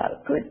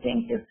a good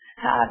thing to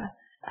have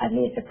at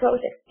least a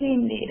project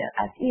team leader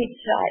at each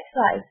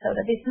side, so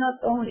that it's not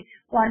only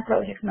one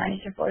project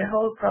manager for the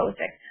whole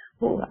project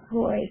who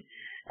is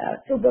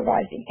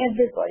supervising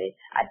everybody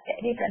at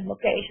different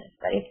locations,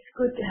 but it's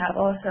good to have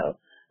also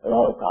a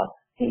local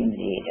team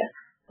leader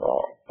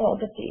for all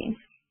the teams.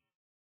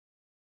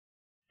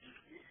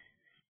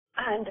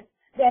 And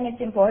then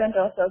it's important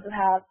also to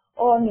have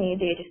all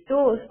needed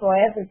tools for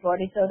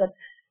everybody, so that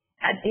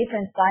at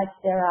different sites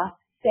there are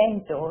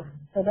same tools,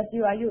 so that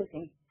you are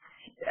using,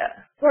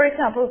 for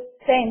example,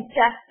 same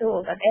chat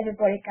tool that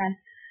everybody can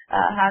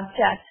have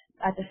chat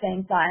at the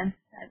same time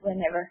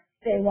whenever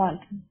they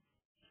want.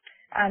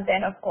 And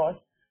then, of course,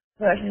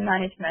 version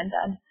management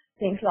and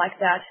things like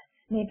that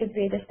need to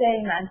be the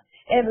same, and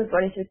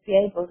everybody should be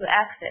able to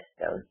access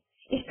those,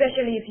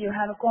 especially if you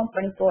have a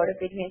company border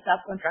between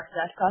subcontractor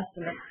and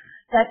customer.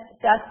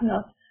 That's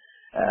not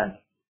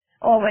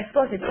always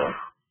possible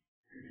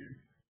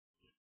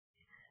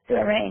to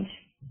arrange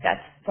that,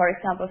 for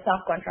example,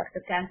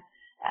 subcontractor can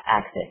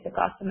access the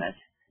customer's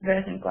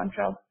version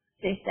control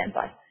system,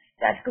 but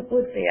that could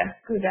be a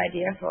good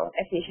idea for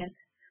efficient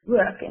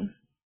working.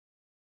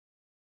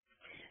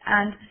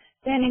 And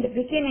then in the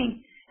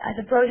beginning, as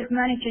a project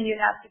manager, you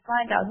have to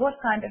find out what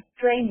kind of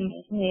training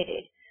is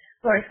needed.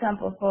 For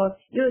example, for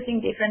using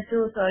different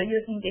tools or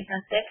using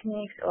different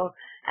techniques, or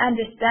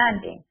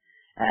understanding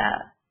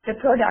the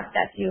product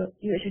that you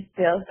should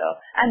build, or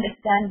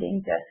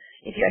understanding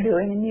if you're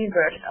doing a new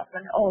version of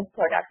an old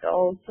product or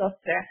old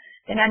software,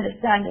 then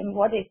understanding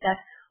what is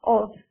that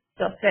old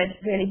software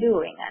really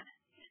doing. And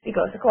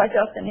because quite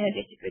often in a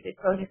distributed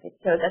project it's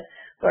so that,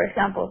 for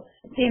example,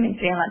 a team in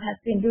Finland has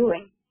been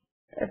doing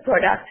a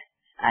product,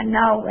 and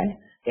now when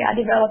they are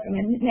developing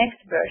a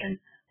next version,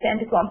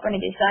 then the company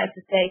decides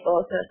to take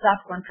also a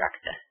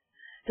subcontractor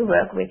to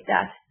work with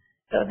that.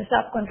 So the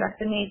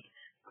subcontractor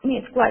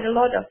needs quite a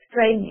lot of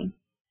training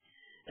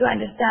to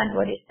understand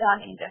what is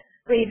done in the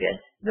previous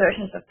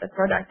versions of the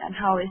product and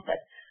how is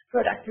that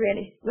product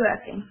really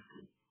working.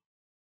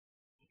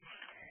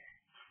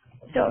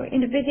 So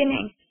in the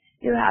beginning,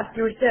 you have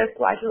to reserve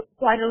quite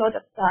a lot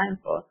of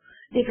time for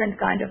different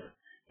kind of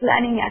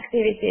planning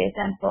activities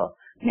and for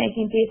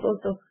making people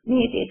to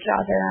meet each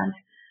other, and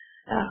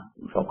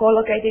for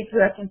collocated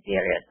working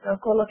periods, so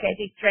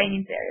collocated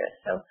training periods.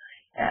 So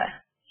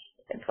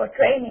for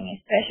training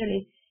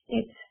especially,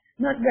 it's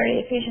not very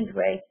efficient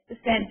way to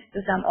send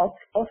to some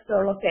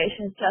offshore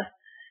locations just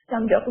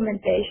some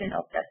documentation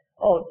of that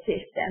old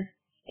system.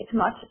 It's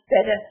much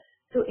better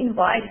to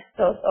invite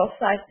those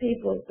off-site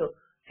people to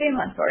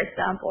Finland, for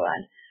example,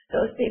 and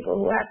those people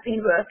who have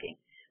been working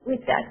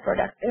with that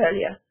product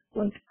earlier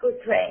could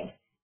train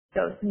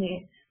those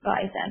new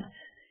guys. And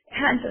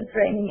hands-on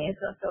training is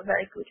also a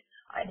very good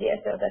idea,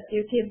 so that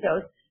you give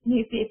those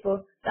new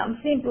people some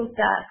simple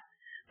tasks,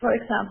 for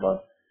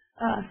example,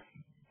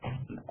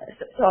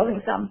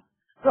 solving some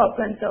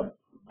problems or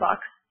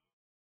bugs,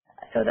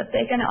 so that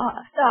they can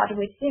start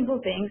with simple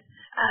things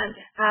and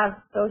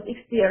have those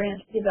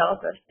experienced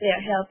developers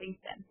there helping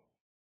them.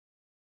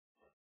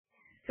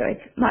 So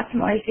it's much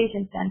more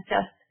efficient than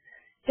just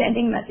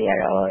sending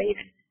material or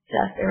even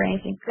just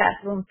arranging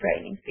classroom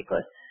trainings,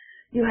 because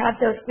you have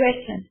those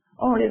questions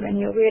only when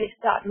you really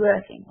start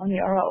working on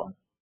your own.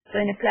 So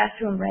in a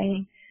classroom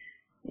training,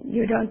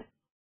 you don't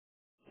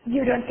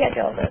get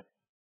all those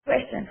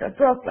questions or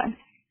problems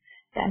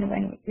than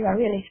when you are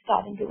really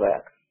starting to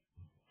work.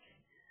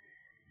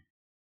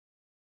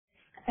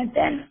 And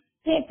then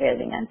team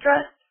building and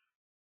trust.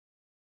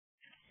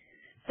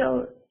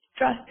 So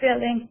trust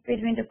building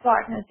between the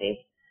partners is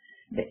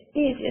the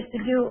easiest to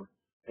do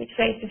with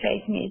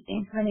face-to-face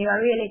meetings when you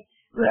are really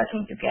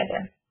working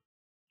together.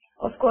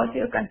 Of course,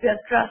 you can build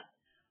trust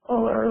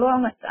over a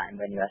longer time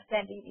when you are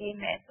sending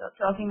emails or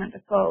talking on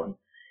the phone.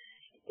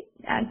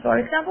 And for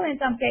example, in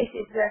some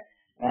cases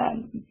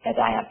that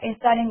I have been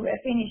studying where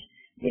Finnish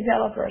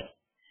developers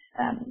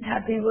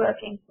have been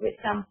working with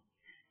some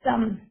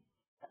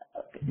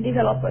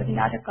developers in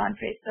other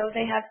countries, so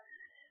they have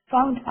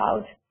found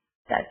out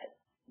that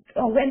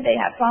when they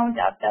have found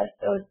out that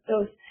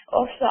those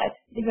offsite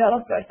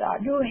developers are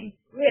doing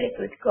really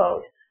good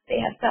code, they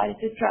have started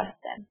to trust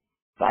them.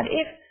 But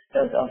if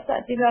those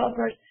offsite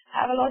developers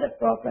have a lot of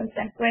problems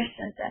and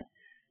questions, and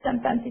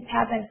sometimes it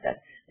happens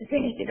that the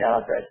Finnish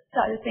developers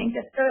start to think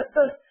that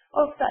those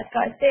offsite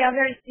guys, they are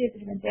very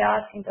stupid when they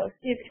are asking those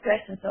stupid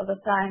questions all the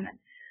time, and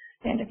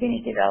then the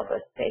Finnish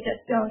developers, they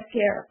just don't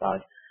care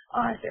about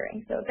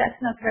answering. So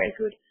that's not very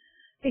good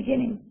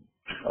beginning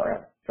for a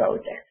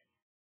project.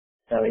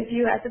 So if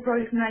you as a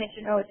project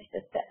manager notice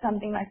that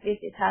something like this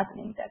is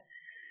happening, that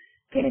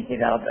Finnish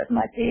developers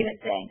might be even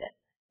saying that,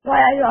 why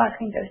are you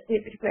asking those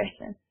stupid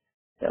questions?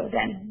 So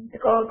then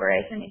the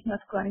cooperation is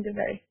not going to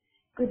very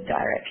good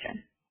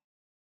direction.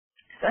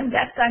 So in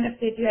that kind of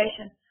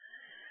situation,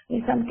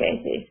 in some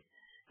cases,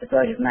 the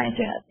project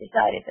manager has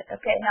decided that,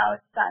 okay, now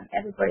it's time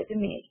everybody to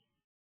meet.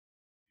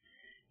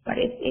 But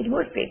it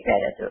would be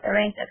better to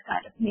arrange that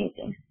kind of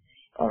meeting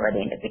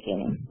already in the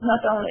beginning,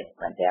 not only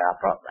when there are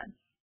problems.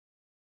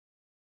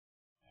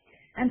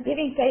 And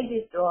giving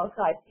faces to all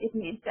sides, it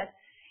means that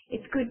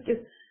it's good to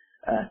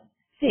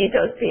see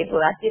those people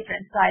at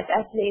different sites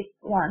at least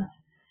once,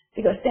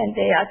 because then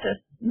they are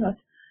just not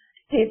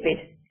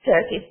stupid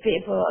Turkish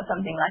people or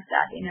something like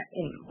that.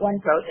 In one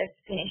project,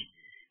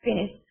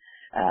 Finnish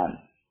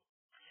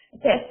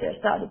testers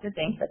started to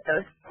think that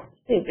those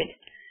stupid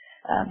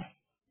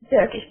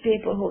Turkish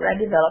people who were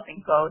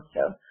developing code,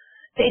 so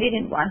they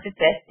didn't want to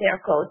test their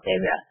code. They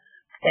were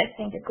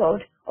testing the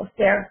code of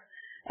their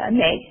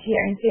mates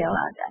here in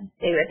Finland, and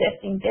they were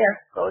testing their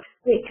code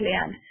quickly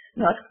and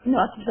not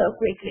so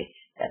quickly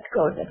that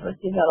code that was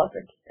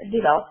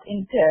developed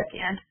in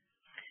Turkey, and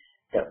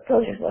the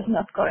project was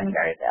not going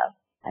very well.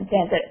 And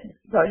then the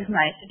project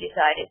manager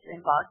decided to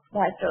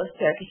invite those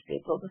Turkish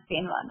people to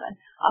Finland, and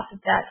after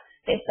that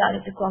they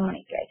started to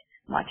communicate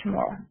much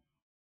more.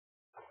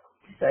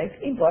 So it's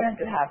important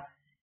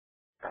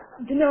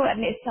to know at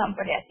least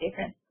somebody at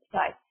different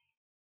sites,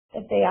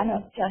 that they are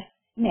not just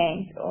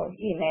names or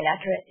email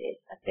addresses,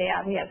 but they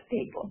are real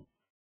people.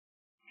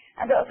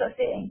 And also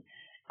seeing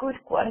good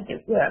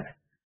quality work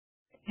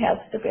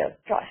helps to build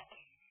trust.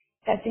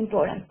 That's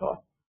important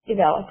for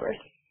developers.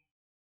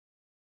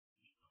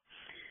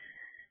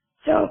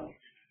 So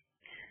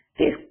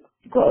this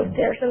quote,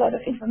 there's a lot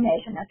of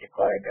information at the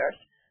corridors,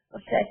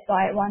 was said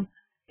by one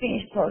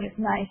Finnish project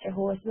manager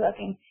who was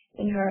working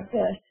in her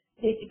first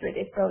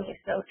distributed project.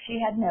 So she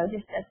had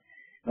noticed that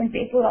when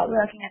people are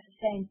working at the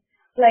same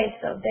place,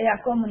 so they are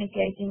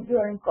communicating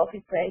during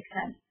coffee breaks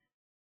and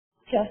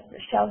just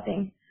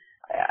shouting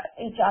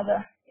each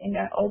other in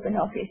the open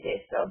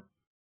offices. So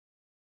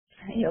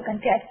you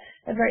can get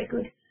a very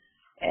good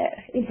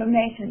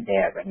information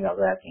there when you are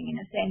working in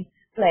the same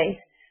place,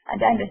 and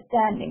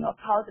understanding of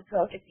how the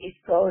project is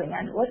going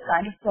and what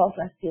kind of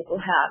problems people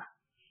have,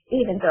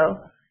 even though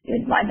you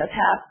might not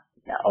have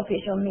the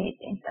official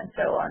meetings and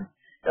so on.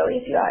 So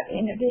if you are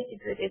in a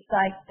distributed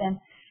site, then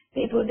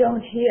people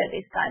don't hear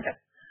this kind of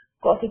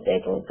coffee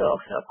table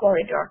talks or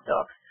corridor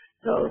talks.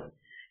 So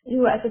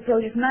you as a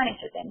project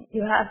manager, then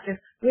you have to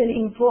really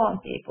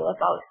inform people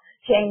about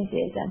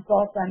changes and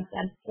problems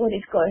and what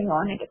is going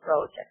on in the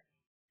project.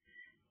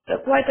 So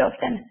quite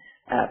often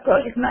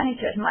project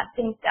managers might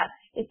think that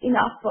it's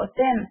enough for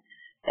them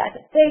that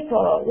they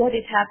follow what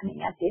is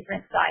happening at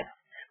different sites.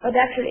 But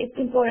actually it's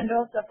important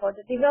also for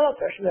the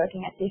developers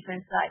working at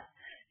different sites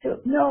to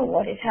know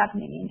what is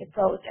happening in the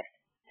project,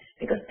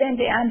 because then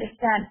they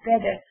understand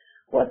better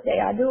what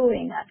they are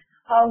doing and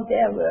how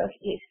their work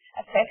is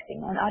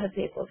affecting on other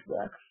people's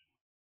work.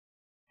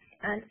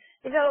 And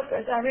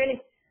developers are really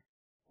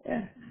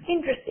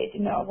interested to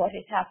know what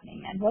is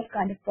happening and what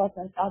kind of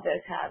problems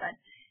others have, and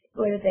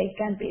whether they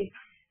can be,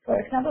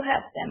 for example,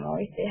 help them,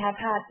 or if they have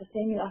had the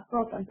similar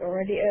problems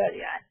already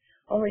earlier and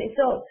already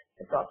solved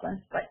the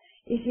problems. But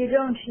if you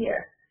don't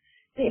hear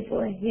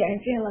people here in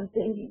Finland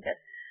thinking that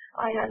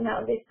I have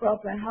now this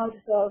problem, how to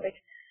solve it,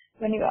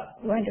 when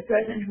the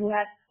person who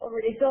has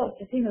already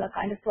solved a similar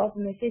kind of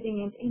problem is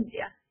sitting in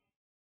India.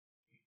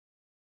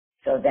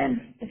 So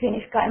then the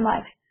Finnish guy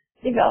might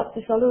develop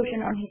the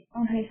solution on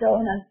his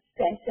own and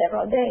spend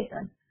several days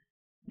on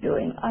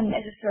doing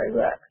unnecessary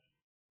work.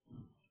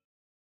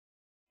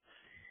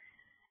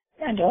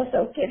 And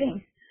also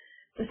giving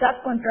the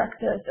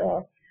subcontractors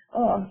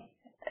or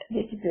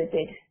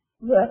distributed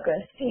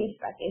workers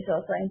feedback is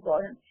also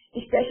important,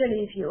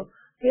 especially if you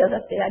feel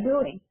that they are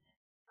doing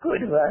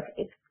good work.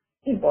 It's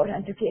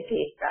important to give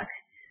feedback,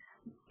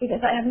 because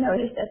I have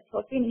noticed that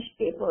for Finnish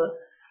people,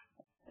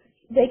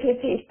 they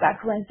give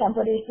feedback when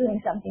somebody is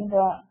doing something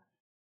wrong,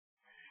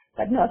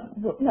 but not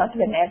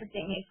when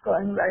everything is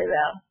going very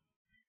well.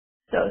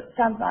 So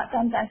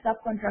sometimes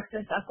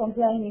subcontractors are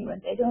complaining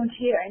when they don't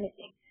hear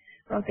anything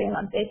from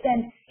Finland. They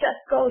then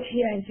just code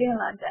here in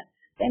Finland, and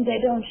then they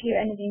don't hear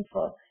anything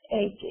for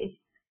ages.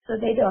 So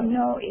they don't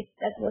know if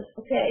that was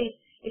okay,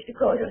 if the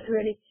code was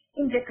really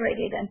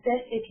integrated and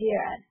tested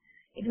here and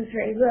it was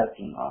really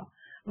working, or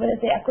whether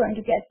they are going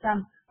to get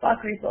some bug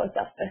reports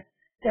after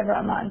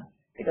several months.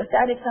 Because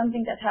that is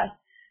something that has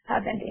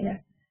happened in a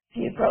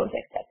few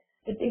projects, that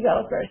the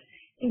developers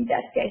in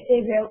that case,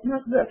 they were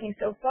not working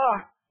so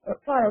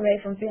far away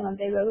from Finland.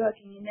 They were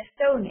working in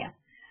Estonia,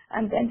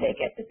 and then they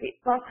get the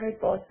bug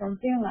report from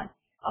Finland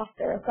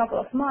after a couple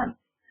of months.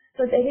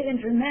 So they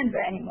didn't remember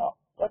anymore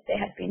what they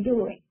had been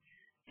doing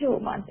 2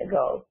 months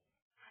ago.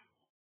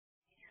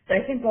 So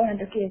it's important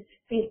to give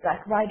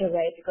feedback right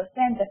away, because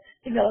then the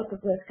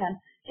developers can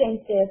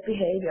change their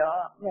behavior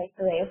or make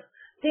the way of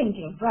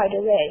thinking right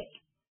away.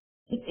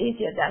 It's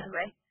easier that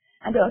way.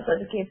 And also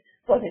to give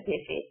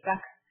positive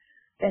feedback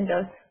when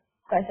those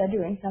guys are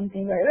doing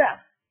something very well.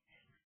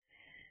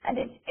 And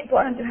it's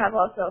important to have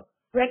also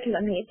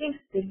regular meetings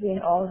between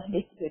all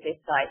distributed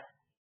sites.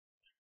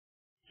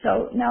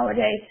 So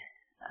nowadays,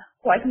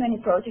 quite many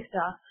projects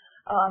are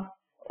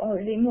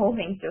already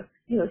moving to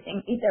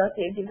using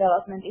iterative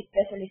development,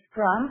 especially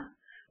Scrum,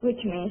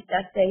 which means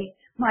that they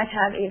might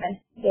have even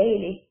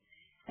daily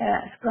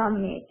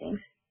Scrum meetings.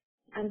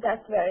 And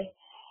that's very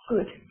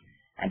good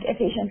and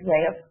efficient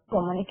way of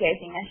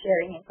communicating and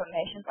sharing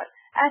information. But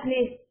at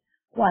least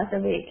once a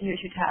week you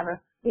should have a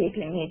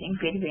weekly meeting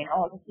between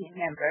all the team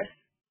members.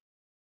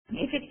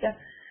 If it's a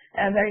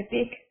very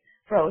big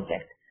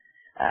project,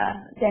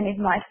 then it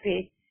might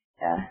be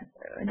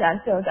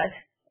done so that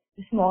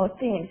small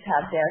teams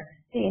have their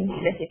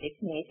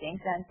team-specific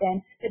meetings, and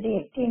then the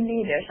team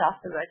leaders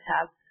afterwards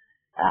have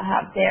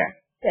their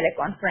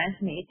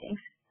teleconference meetings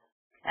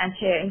and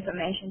share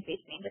information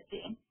between the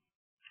team.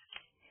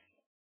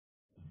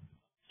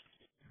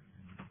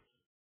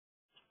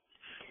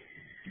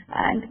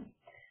 And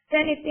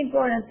then it's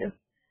important to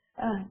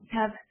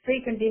have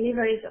frequent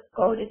deliveries of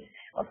code. It's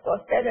of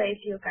course better if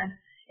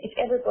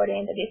everybody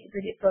in the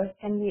distributed project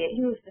can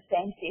use the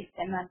same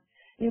system, and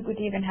you could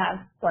even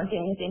have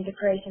continuous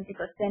integration,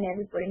 because then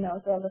everybody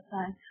knows all the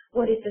time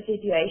what is the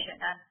situation,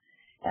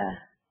 and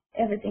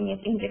everything is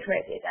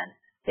integrated and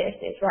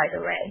tested right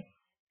away.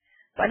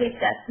 But if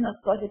that's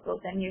not possible,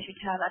 then you should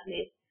have at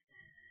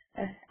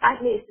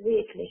least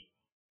weekly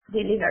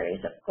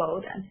deliveries of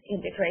code and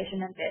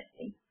integration and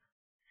testing,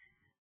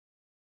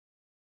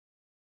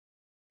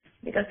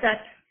 because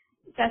that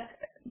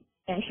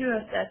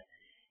ensures that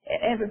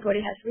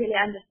everybody has really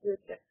understood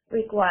the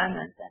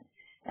requirements, and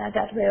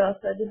that way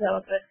also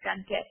developers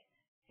can get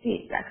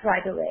feedback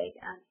right away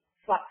and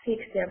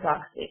fix their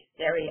bugs if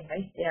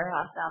there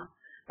are some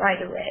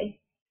right away.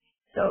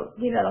 So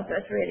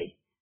developers really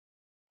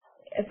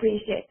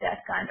appreciate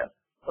that kind of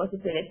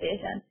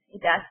possibilities, and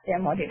it adds their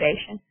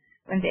motivation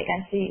when they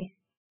can see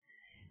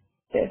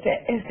the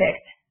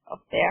effect of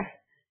their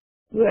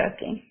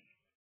working.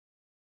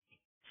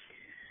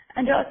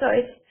 And also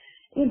it's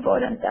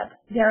important that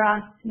there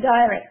are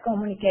direct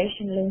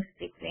communication links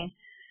between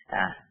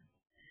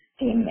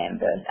team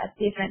members at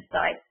different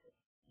sites.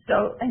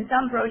 So in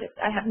some projects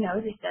I have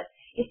noticed that,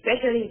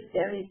 especially if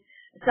there is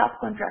a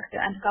subcontractor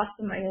and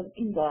customer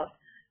involved,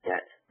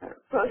 that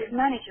project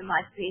manager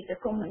might be the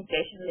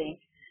communication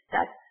link,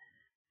 that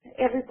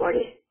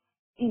everybody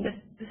in the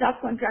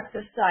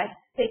subcontractor side,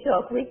 they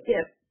talk with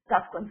their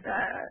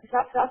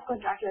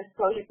subcontractor's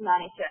project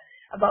manager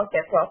about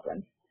their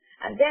problems.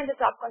 And then the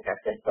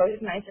subcontractor's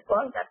project manager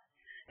contacts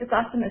the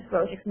customer's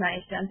project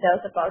manager and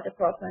tells about the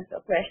problems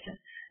or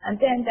questions. And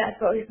then that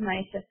project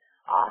manager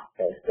asks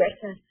those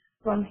questions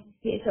from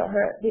his or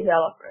her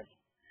developers.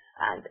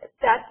 And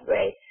that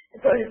way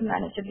the project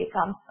managers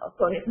become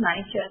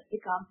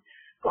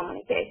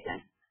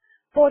communication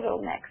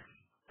bottlenecks.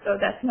 So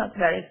that's not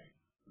very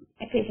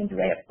efficient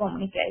way of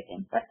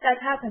communicating. But that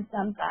happens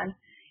sometimes,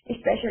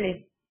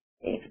 especially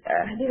if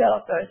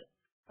developers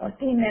or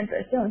team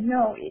members don't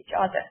know each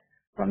other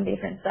from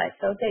different sites.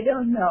 So they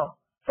don't know,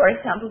 for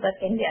example,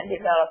 that Indian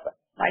developer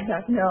might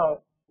not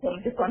know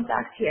whom to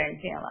contact here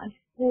in Finland.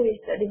 Who is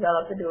the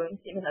developer doing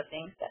similar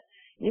things that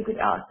you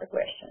could ask the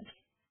questions.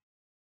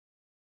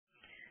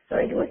 So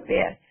it would be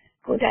a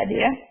good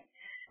idea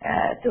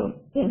to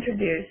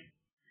introduce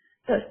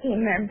those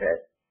team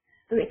members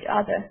to each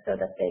other so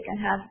that they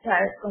can have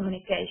direct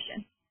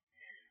communication.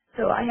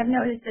 So I have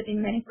noticed that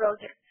in many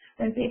projects,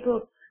 when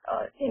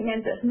team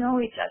members know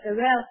each other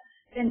well,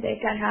 then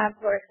they can have,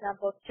 for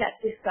example, chat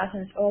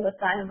discussions all the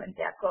time when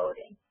they are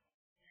coding.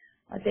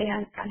 Or they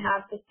can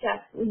have the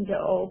chat window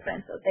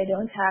open, so they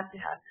don't have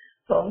to have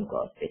phone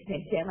calls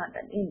between Finland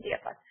and India,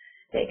 but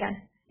they can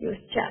use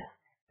chat.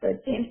 So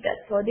it seems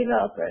that for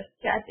developers,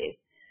 chat is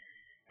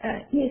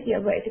an easier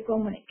way to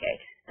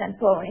communicate than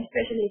phone,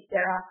 especially if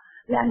there are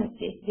language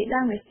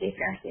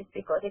differences,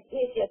 because it's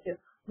easier to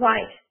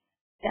write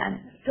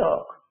than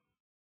talk.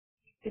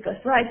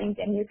 Because writing,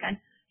 then you can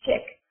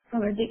check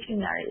from a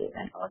dictionary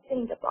even, or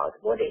think about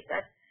what is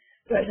that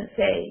person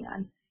saying.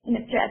 And in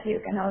a chat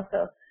you can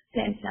also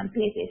send some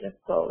pieces of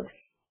code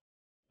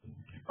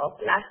or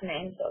last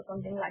names or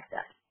something like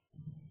that.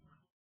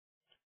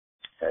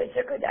 So it's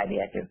a good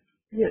idea to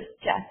use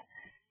chat.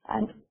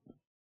 And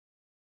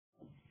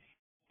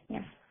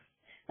yeah.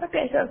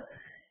 Okay, so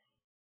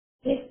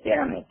these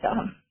pyramids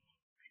are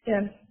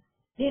the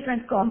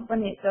different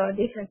companies or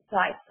different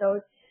sites.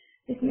 So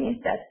this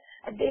means that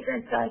at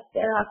different sites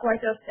there are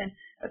quite often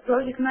a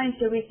project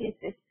manager visits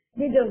this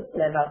middle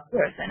level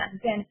person, and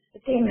then the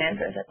team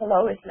members at the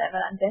lowest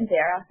level, and then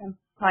there are some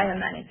higher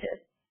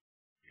managers.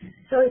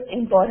 So it's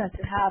important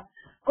to have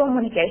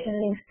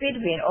communication links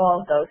between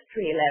all those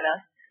three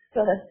levels, so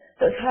that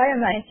those higher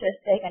managers,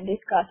 they can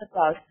discuss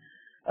about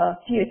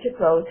future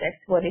projects,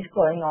 what is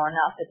going on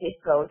after this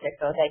project,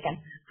 or they can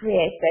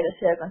create better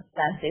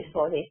circumstances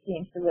for these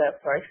teams to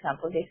work, for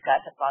example,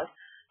 discuss about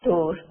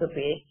tools to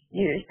be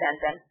used, and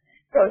then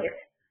project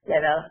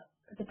level,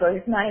 the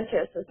project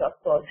managers would of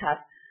course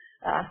have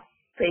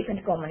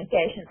frequent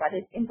communication, but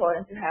it's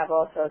important to have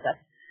also that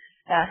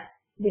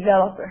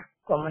developer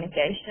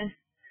communication.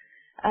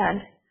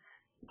 And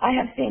I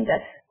have seen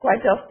that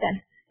quite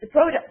often the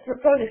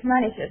project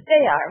managers,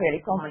 they are really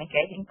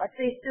communicating, but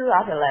these two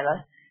other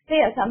levels, they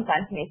are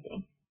sometimes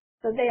missing.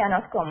 So they are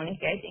not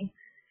communicating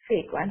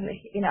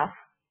frequently enough.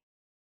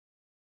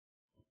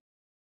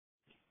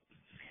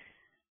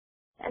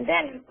 And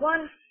then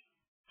one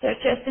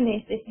suggestion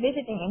is this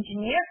visiting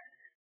engineer,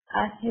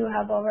 as you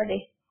have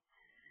already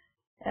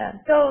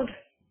told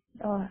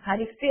or had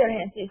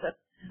experiences of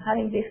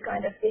having this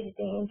kind of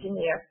visiting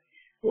engineer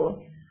who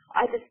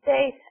either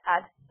stays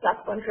at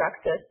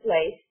subcontractor's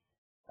place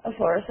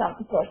for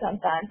some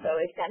time, so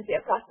it can be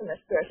a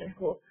customer's person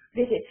who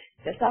visits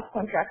the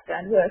subcontractor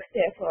and works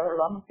there for a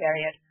long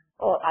period,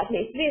 or at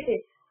least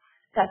visits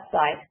that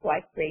site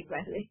quite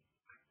frequently.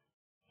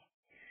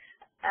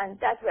 And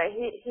that way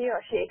he or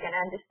she can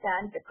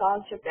understand the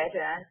culture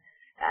better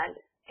and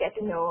get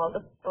to know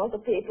all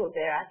the people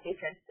there at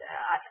different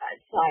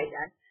sites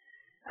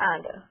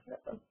and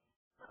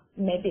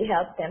maybe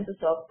help them to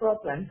solve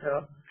problems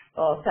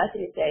or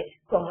facilitate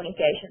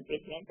communication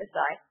between the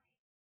sites.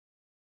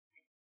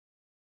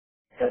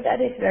 So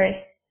that is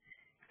very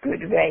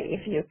good way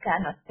if you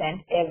cannot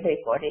send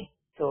everybody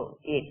to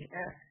each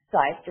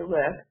site to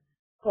work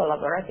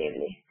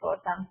collaboratively for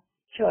some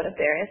shorter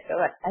period, so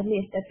at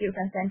least that you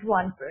can send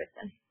one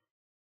person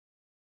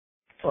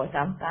for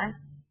some time.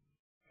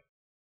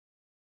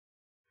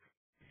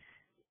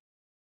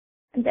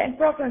 And then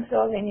problem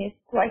solving is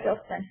quite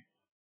often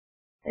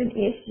an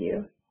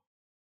issue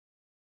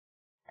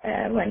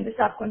when the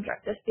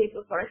subcontractors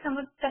people, for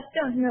example, just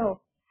don't know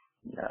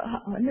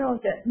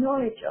the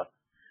knowledge of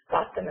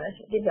customers,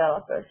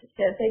 developers.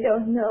 So they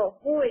don't know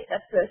who is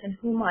that person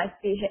who might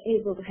be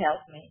able to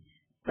help me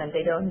when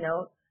they don't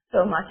know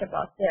so much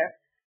about their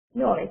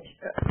knowledge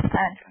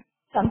and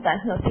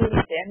sometimes not even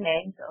their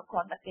names or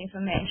contact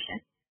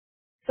information.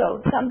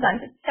 So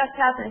sometimes it just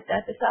happens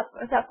that the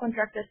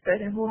subcontractor's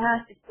person who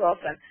has this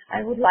problem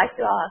and would like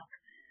to ask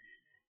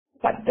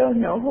but don't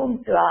know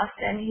whom to ask,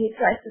 and he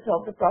tries to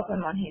solve the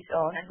problem on his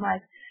own and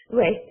might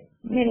waste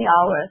many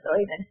hours or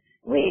even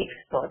weeks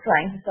for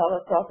trying to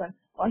solve a problem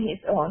on his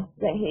own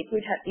when he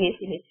could have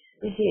easily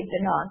received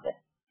an answer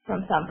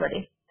from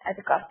somebody at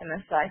the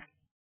customer side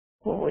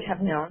who would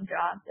have known the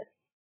answer.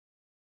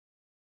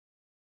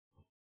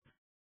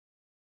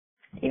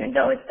 Even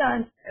though it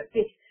sounds a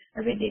bit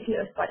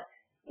ridiculous, but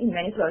in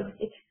many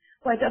projects it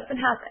quite often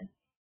happens.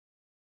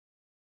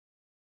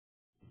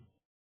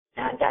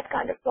 And that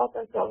kind of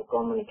problem-solving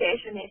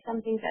communication is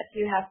something that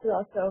you have to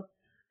also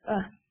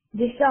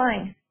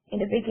design in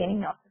the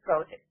beginning of the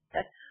project,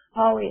 that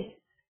how is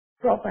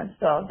problem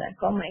solved and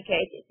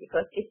communicated,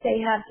 because if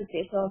they have to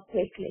be solved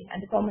quickly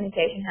and the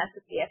communication has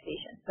to be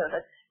efficient so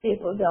that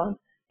people don't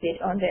sit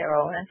on their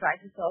own and try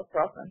to solve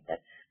problems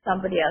that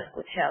somebody else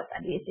could help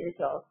and easily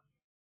solve.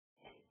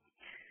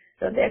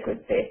 So there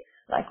could be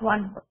like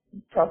one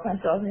problem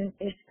solving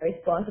is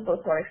responsible,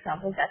 for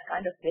example, that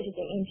kind of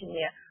visiting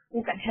engineer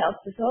who can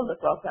help to solve the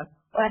problem,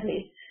 or at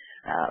least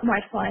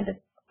might find a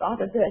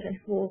other person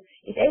who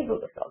is able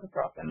to solve the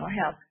problem or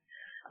help.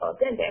 Or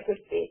then there could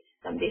be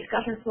some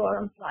discussion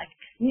forums like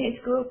news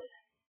groups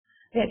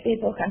where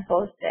people can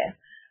post their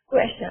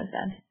questions,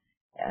 and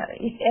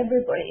if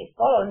everybody is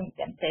following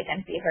them, they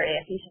can be very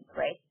efficient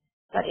way.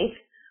 But if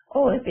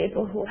only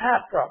people who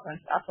have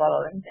problems are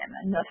following them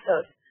and not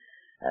those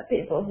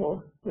people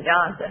who would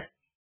answer,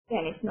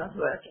 then it's not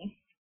working.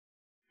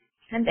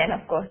 And then,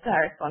 of course,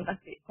 direct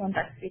contact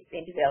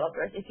between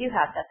developers. If you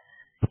have that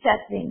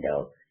chat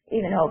window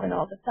even open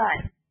all the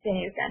time, then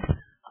you can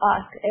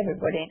ask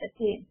everybody in the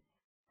team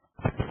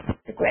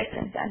the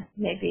questions and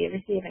maybe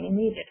receive an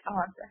immediate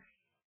answer.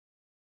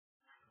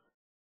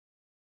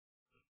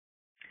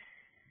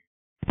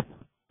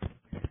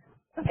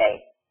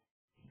 Okay,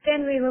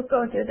 then we will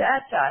go to the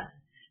agile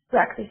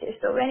practices.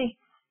 So any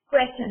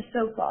questions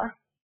so far?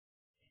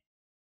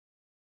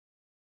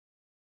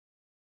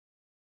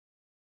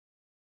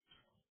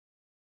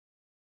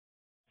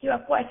 You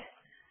are quite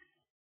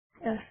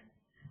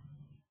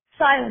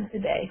silent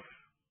today.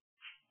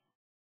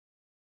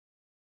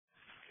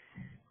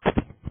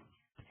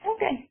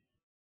 Okay.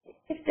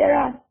 If there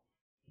are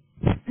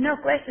no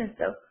questions,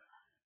 so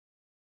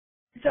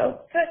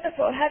first of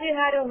all, have you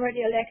had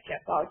already a lecture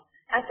about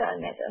agile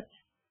methods?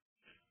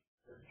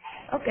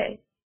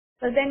 Okay.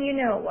 So then you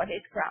know what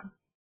is Scrum.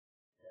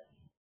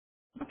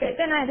 Okay,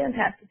 then I don't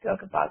have to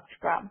talk about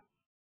Scrum.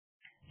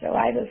 So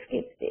I will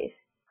skip these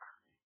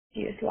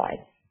few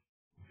slides.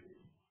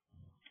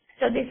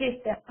 So this is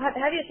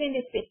have you seen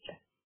this picture?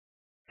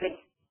 Good.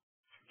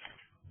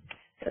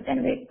 So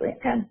then we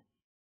can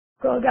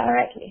go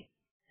directly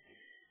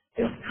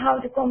to how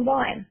to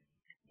combine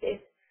these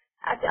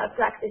agile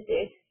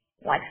practices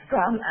like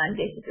Scrum and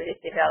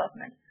distributed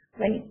development.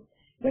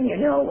 When you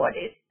know what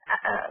is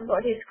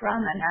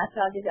Scrum and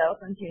agile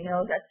development, you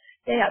know that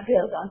they are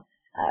built on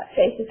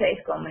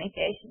face-to-face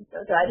communication.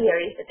 So the idea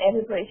is that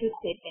everybody should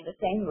sit in the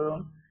same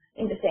room,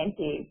 in the same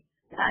team,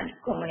 and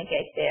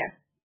communicate there.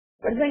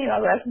 But when you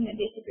are working in a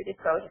distributed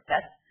project,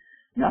 that's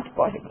not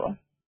possible.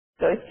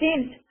 So it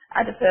seems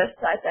at the first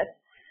sight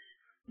that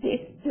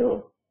these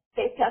two,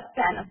 they just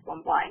cannot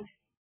combine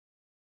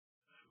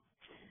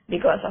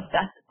because of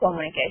that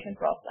communication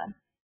problem.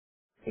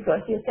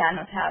 Because you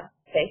cannot have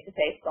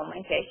face-to-face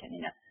communication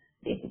in a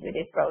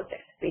distributed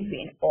project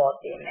between all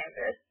team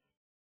members.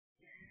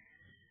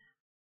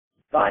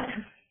 But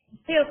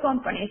still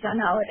companies are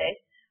nowadays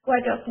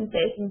quite often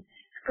taking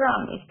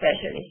Scrum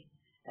especially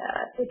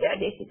to their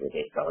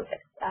distributed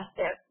projects as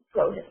their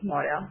process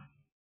model.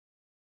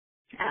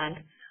 And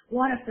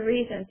one of the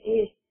reasons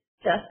is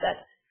just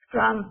that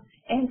Scrum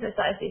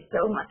emphasizes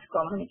so much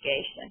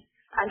communication,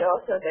 and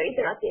also the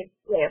iterative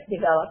way of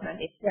development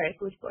is very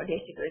good for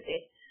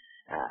distributed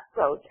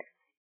projects.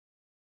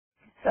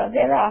 So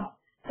there are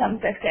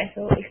some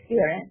successful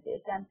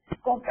experiences and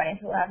companies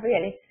who have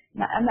really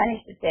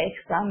managed to take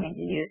Scrum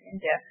into use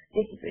in their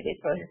distributed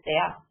projects.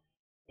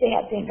 They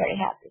have been very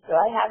happy. So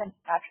I haven't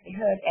actually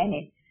heard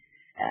any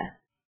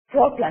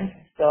problem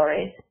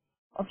stories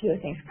of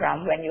using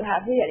Scrum when you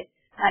have really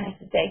managed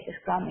to take the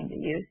Scrum into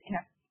use in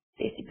a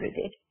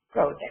distributed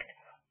project.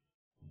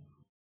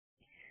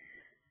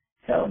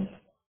 So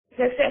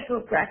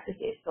successful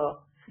practices for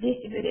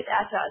distributed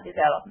agile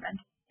development.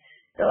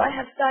 So I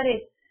have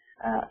studied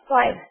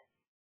 5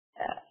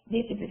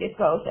 distributed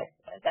projects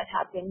that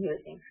have been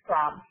using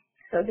Scrum.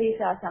 So these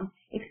are some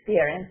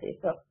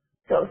experiences of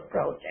those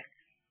projects.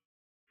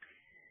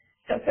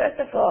 So first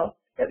of all,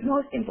 the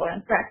most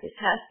important practice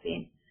has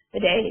been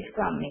the daily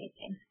Scrum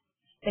meetings.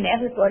 When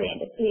everybody in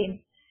the team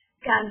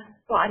can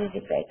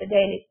participate in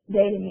the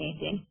daily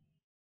meeting,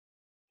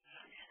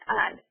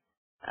 and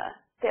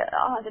there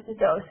are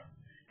those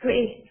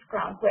 3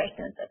 Scrum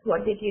questions: that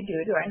what did you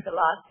do during the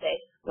last day?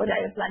 What are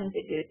you planning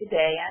to do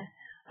today? And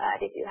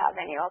did you have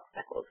any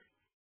obstacles?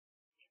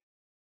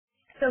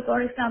 So,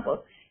 for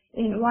example,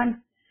 in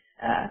one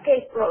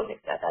case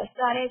project that I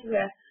studied,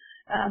 where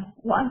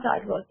one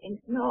side was in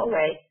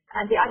Norway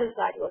and the other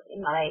side was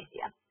in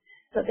Malaysia.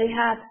 So they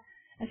had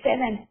 7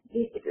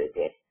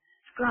 distributed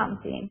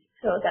Scrum teams,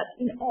 so that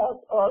in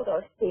all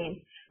those teams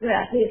were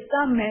at least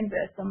some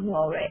members from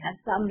Norway and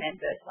some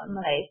members from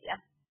Malaysia.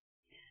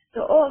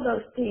 So all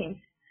those teams,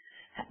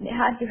 they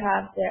had to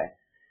have their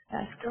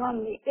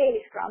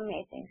daily Scrum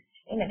meetings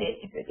in a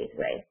distributed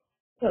way.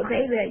 So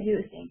they were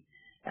using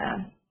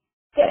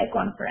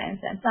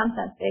teleconference, and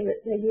sometimes they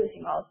were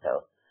using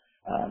also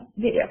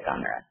video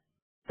cameras.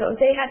 So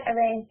they had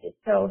arranged it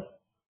so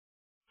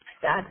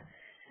that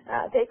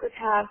they could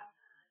have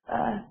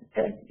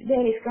the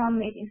daily Scrum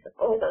meetings of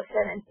all those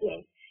 7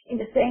 teams in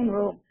the same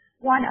room,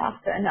 one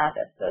after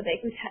another. So they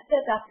could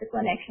set up the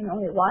connection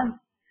only once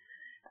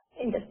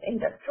in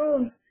the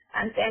room,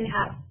 and then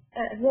have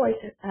a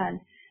voice and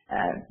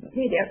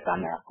video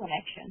camera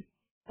connection.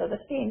 So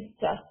the teams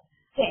just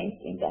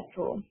changed in that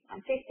room,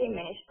 and 15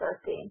 minutes per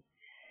team.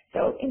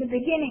 So in the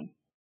beginning,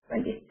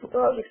 when this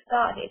project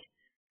started,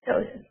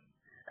 those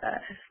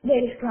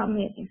daily Scrum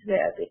meetings were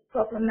a bit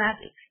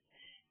problematic,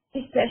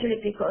 especially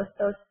because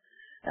those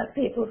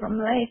people from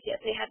Malaysia,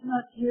 they had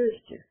not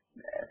used to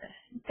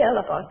tell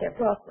about their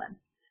problems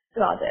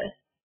to others.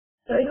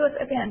 So it was,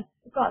 again,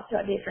 a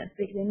cultural difference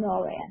between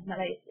Norway and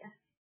Malaysia.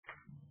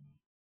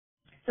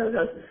 So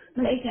those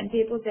Malaysian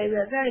people, they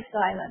were very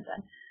silent,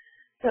 and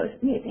those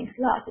meetings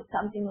lasted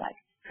something like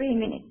 3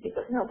 minutes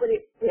because nobody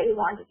really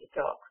wanted to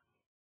talk.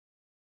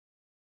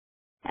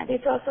 And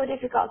it's also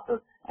difficult to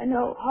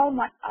know how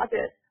much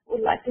others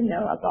would like to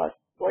know about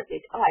what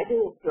did I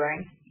do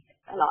during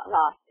the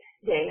last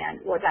day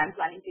and what I'm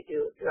planning to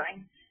do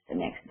during the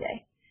next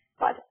day.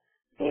 But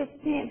these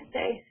teams,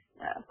 they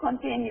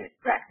continued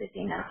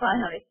practicing, and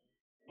finally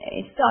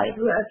it started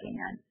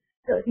working, and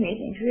those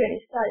meetings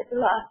really started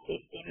to last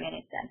 15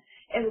 minutes, and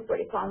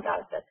everybody found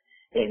out that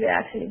they were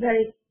actually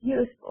very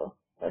useful,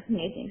 those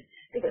meetings,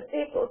 because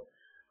people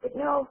could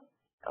know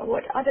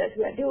what others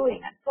were doing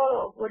and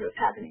follow what was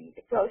happening in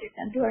the project.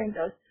 And during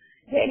those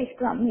daily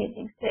Scrum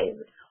meetings, they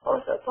would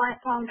also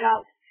found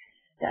out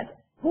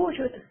that who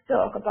should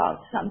talk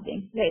about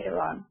something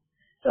later on.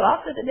 So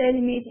after the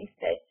daily meetings,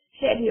 they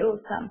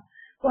scheduled some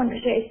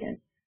conversations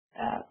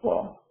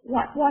for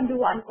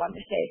one-to-one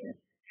conversations,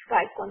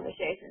 Skype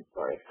conversations,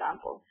 for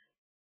example.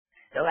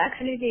 So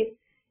actually these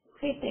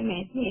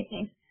 15-minute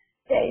meetings,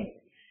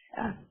 they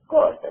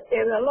caused that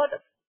there were a lot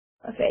of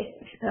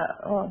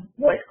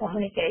voice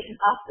communication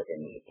after the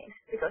meetings,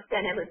 because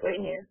then everybody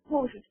knew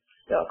who should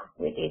talk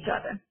with each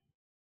other.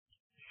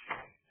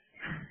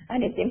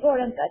 And it's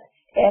important that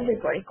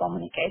everybody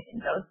communicates in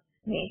those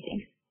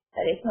meetings.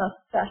 That it's not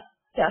just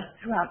just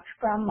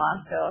Scrum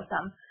Master or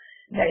some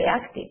very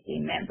active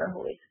team member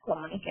who is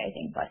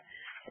communicating, but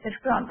the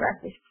Scrum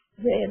practice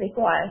really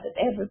requires that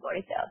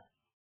everybody tells.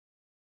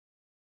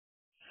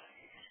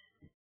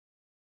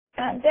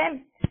 And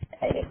then,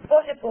 if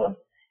possible,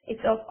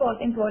 it's of course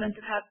important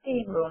to have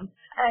team rooms,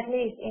 at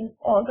least in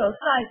all those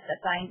sites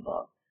that are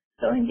involved.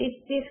 So in this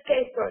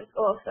case project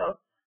also,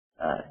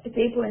 the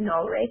people in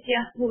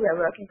Norwegia who were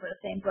working for the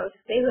same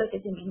project, they were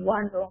sitting in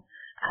one room,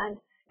 and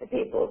the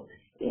people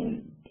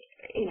in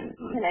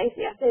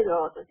Malaysia, they were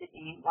also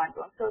sitting in one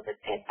room, so that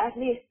at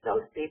least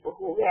those people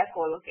who were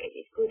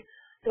co-located could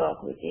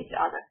talk with each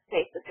other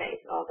face to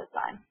face all the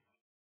time.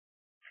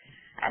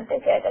 And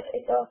they said that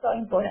it's also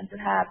important to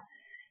have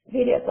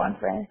video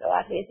conference, or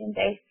at least in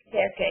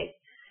their case,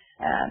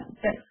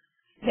 the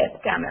web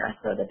camera,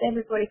 so that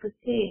everybody could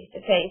see the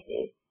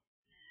faces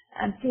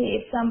and see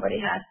if somebody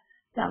has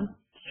some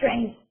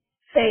strange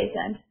face,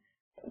 and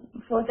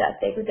for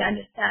that they could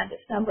understand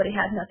if somebody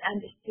had not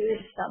understood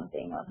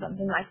something or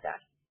something like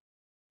that.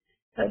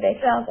 So they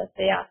felt that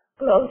they are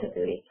closer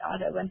to each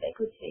other when they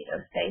could see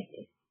those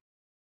faces.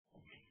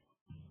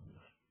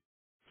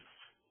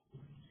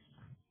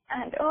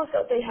 And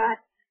also they had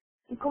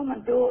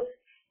common tools.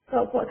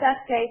 So for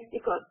that case,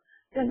 because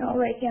the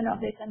Norwegian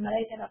office and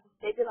Malaysian office,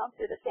 they belong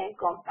to the same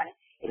company,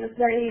 it was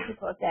very easy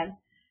for them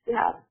to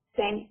have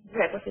same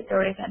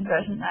repositories and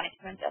version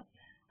management and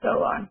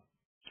so on.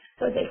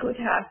 So they could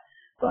have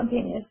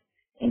continuous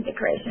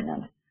integration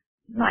and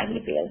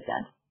nightly builds,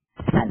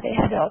 and they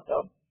had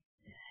also,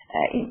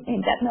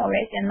 in that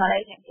Norwegian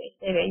Malaysian case,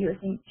 they were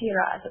using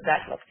Jira as a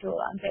backlog tool,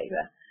 and they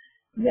were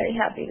very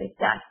happy with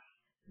that.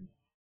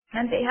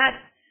 And they had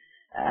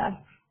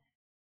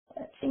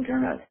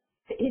synchronous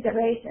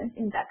iterations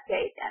in that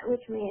case,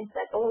 which means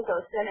that all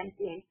those 17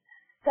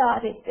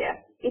 started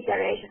their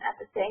iteration at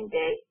the same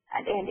day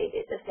and ended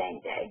it the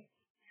same day.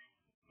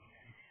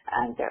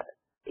 And the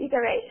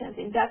iterations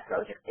in that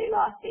project, they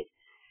lasted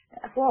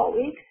 4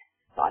 weeks,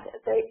 but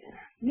the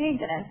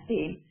maintenance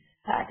team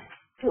had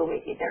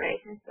 2-week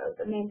iterations, so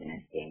the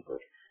maintenance team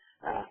could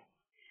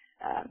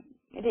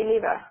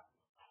deliver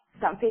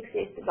some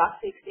fixes, bug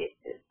fixes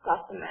to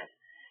customers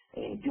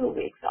in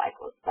 2-week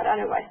cycles, but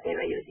otherwise they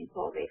were using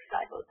 4-week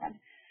cycles.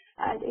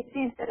 And it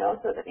seems that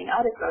also that in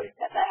other projects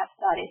that I have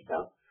studied,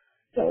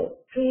 so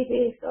 3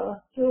 weeks or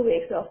 2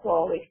 weeks or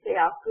 4 weeks, they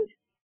are good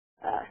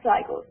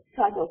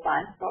cycle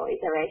times for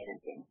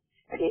iterations in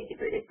a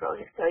distributed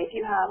project. So if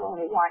you have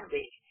only 1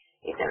 week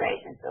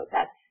iteration, so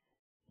that's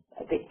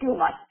a bit too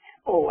much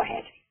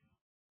overhead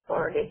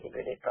for a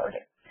distributed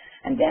project.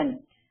 And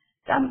then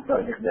some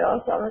projects were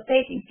also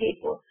rotating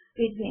people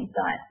between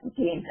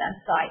teams and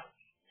sites.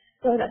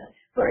 So that,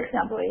 for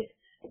example, if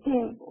a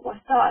team was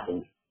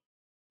starting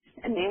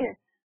a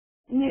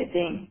new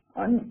thing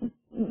or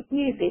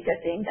new bigger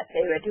thing that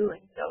they were doing,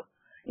 so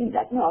in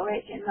that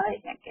Norwegian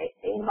Malaysian case,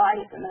 they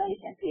invited the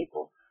Malaysian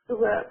people to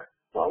work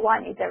for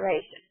 1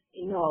 iteration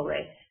in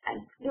Norway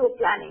and do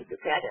planning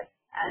together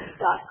and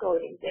start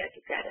coding there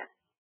together.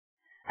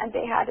 And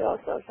they had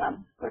also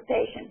some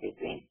rotation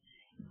between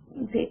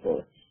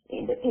people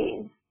in the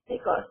teams,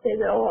 because they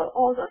were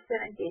all those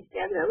 17,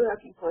 they were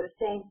working for the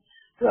same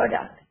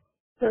product.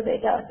 So they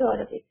thought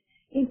that it's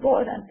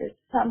important to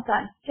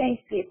sometimes change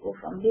people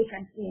from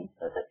different teams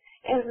so that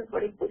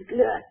everybody could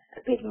learn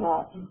a bit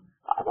more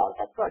about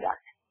that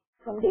product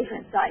from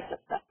different sides of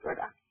that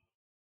product.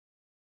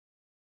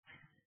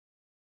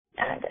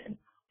 And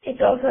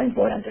it's also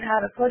important to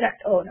have a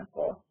product owner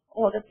for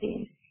all the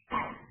teams.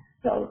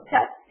 So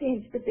that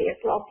seems to be a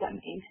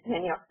problem in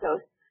many of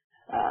those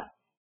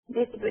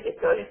distributed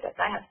projects that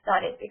I have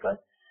studied, because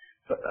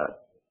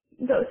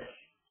those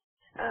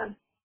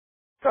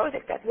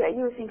projects that were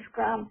using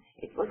Scrum,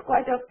 it was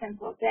quite often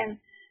for them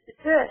the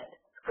first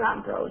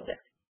Scrum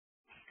project.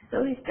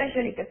 So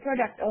especially the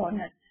product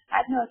owners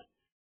had not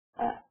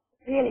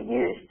really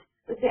used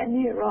to their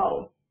new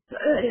role. So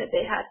earlier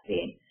they had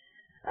been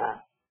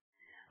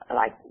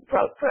like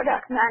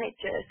product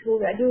managers who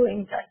were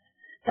doing just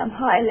some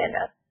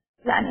high-level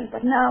planning,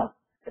 but now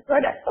the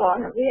product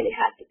owner really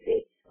had to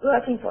be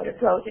working for the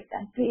project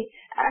and be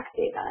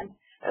active and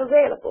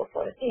available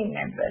for the team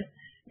members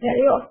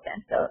very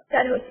often. So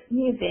that was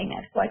new thing,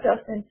 and quite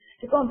often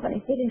the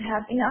companies didn't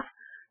have enough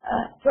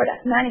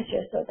product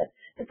managers so that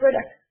the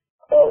product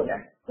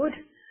owner could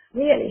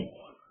really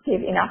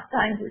give enough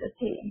time to the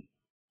team.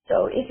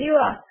 So if you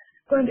are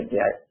going to be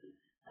a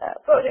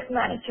project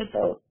manager,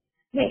 so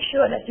make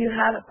sure that you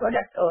have a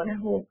product owner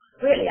who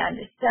really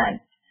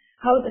understands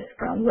how the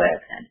Scrum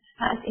works and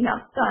has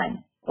enough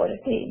time for the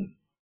team,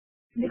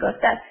 because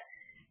that's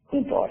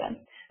important.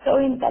 So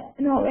in that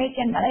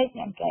Norwegian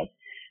Malaysian case,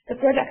 the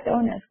product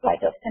owners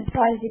quite often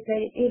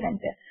participated even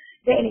the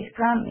daily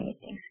Scrum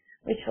meetings,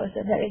 which was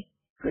a very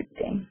good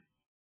thing.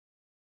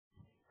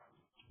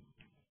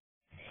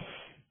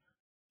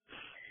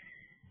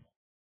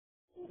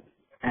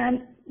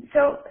 And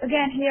so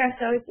again here,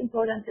 so it's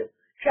important to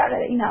travel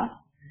enough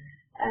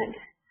and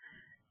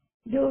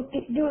do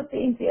team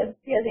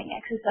building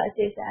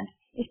exercises, and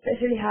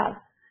especially have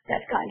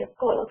that kind of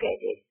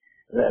co-located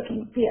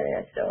working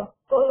periods, so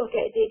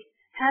co-located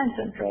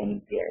hands-on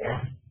training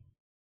periods.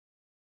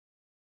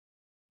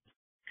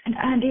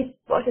 And if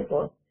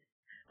possible,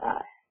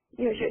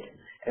 you should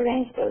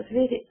arrange those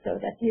visits so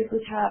that you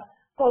could have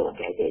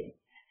co-located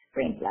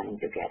sprint planning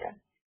together.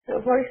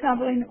 So for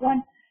example, in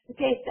one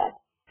case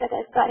that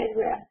I studied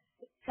where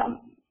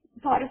some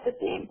part of the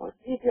team was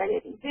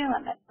situated in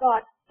Finland and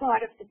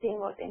part of the team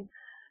was in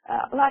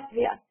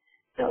Latvia.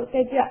 So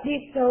they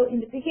did so in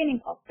the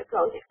beginning of the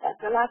project that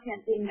the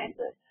Latvian team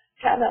members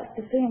traveled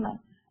to Finland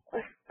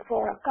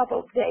for a couple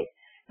of days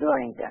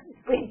during the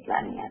sprint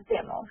planning and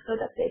demo so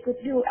that they could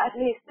do at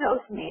least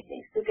those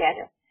meetings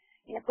together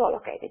in a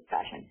co-located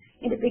fashion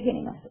in the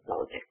beginning of the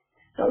project.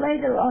 So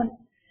later on,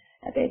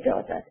 they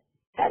thought that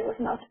that was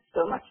not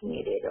so much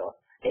needed or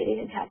they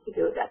didn't have to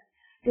do that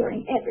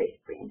during every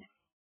sprint.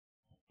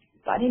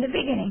 But in the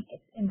beginning,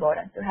 it's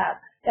important to have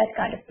that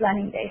kind of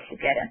planning days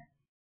together.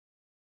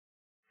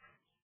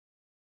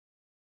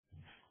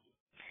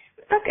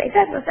 Okay,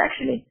 that was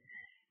actually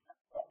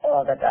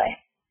all that I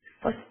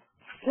was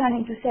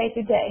planning to say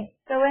today.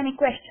 So any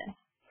questions?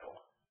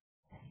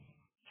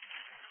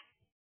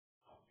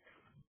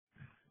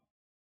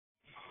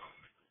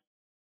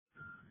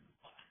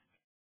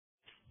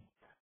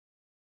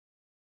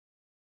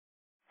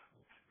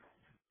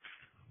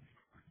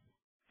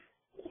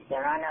 If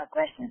there are no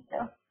questions,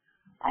 so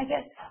I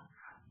guess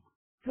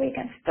we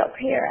can stop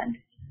here and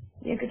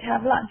you could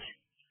have lunch.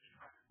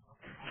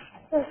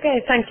 Okay,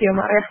 thank you,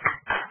 Maria.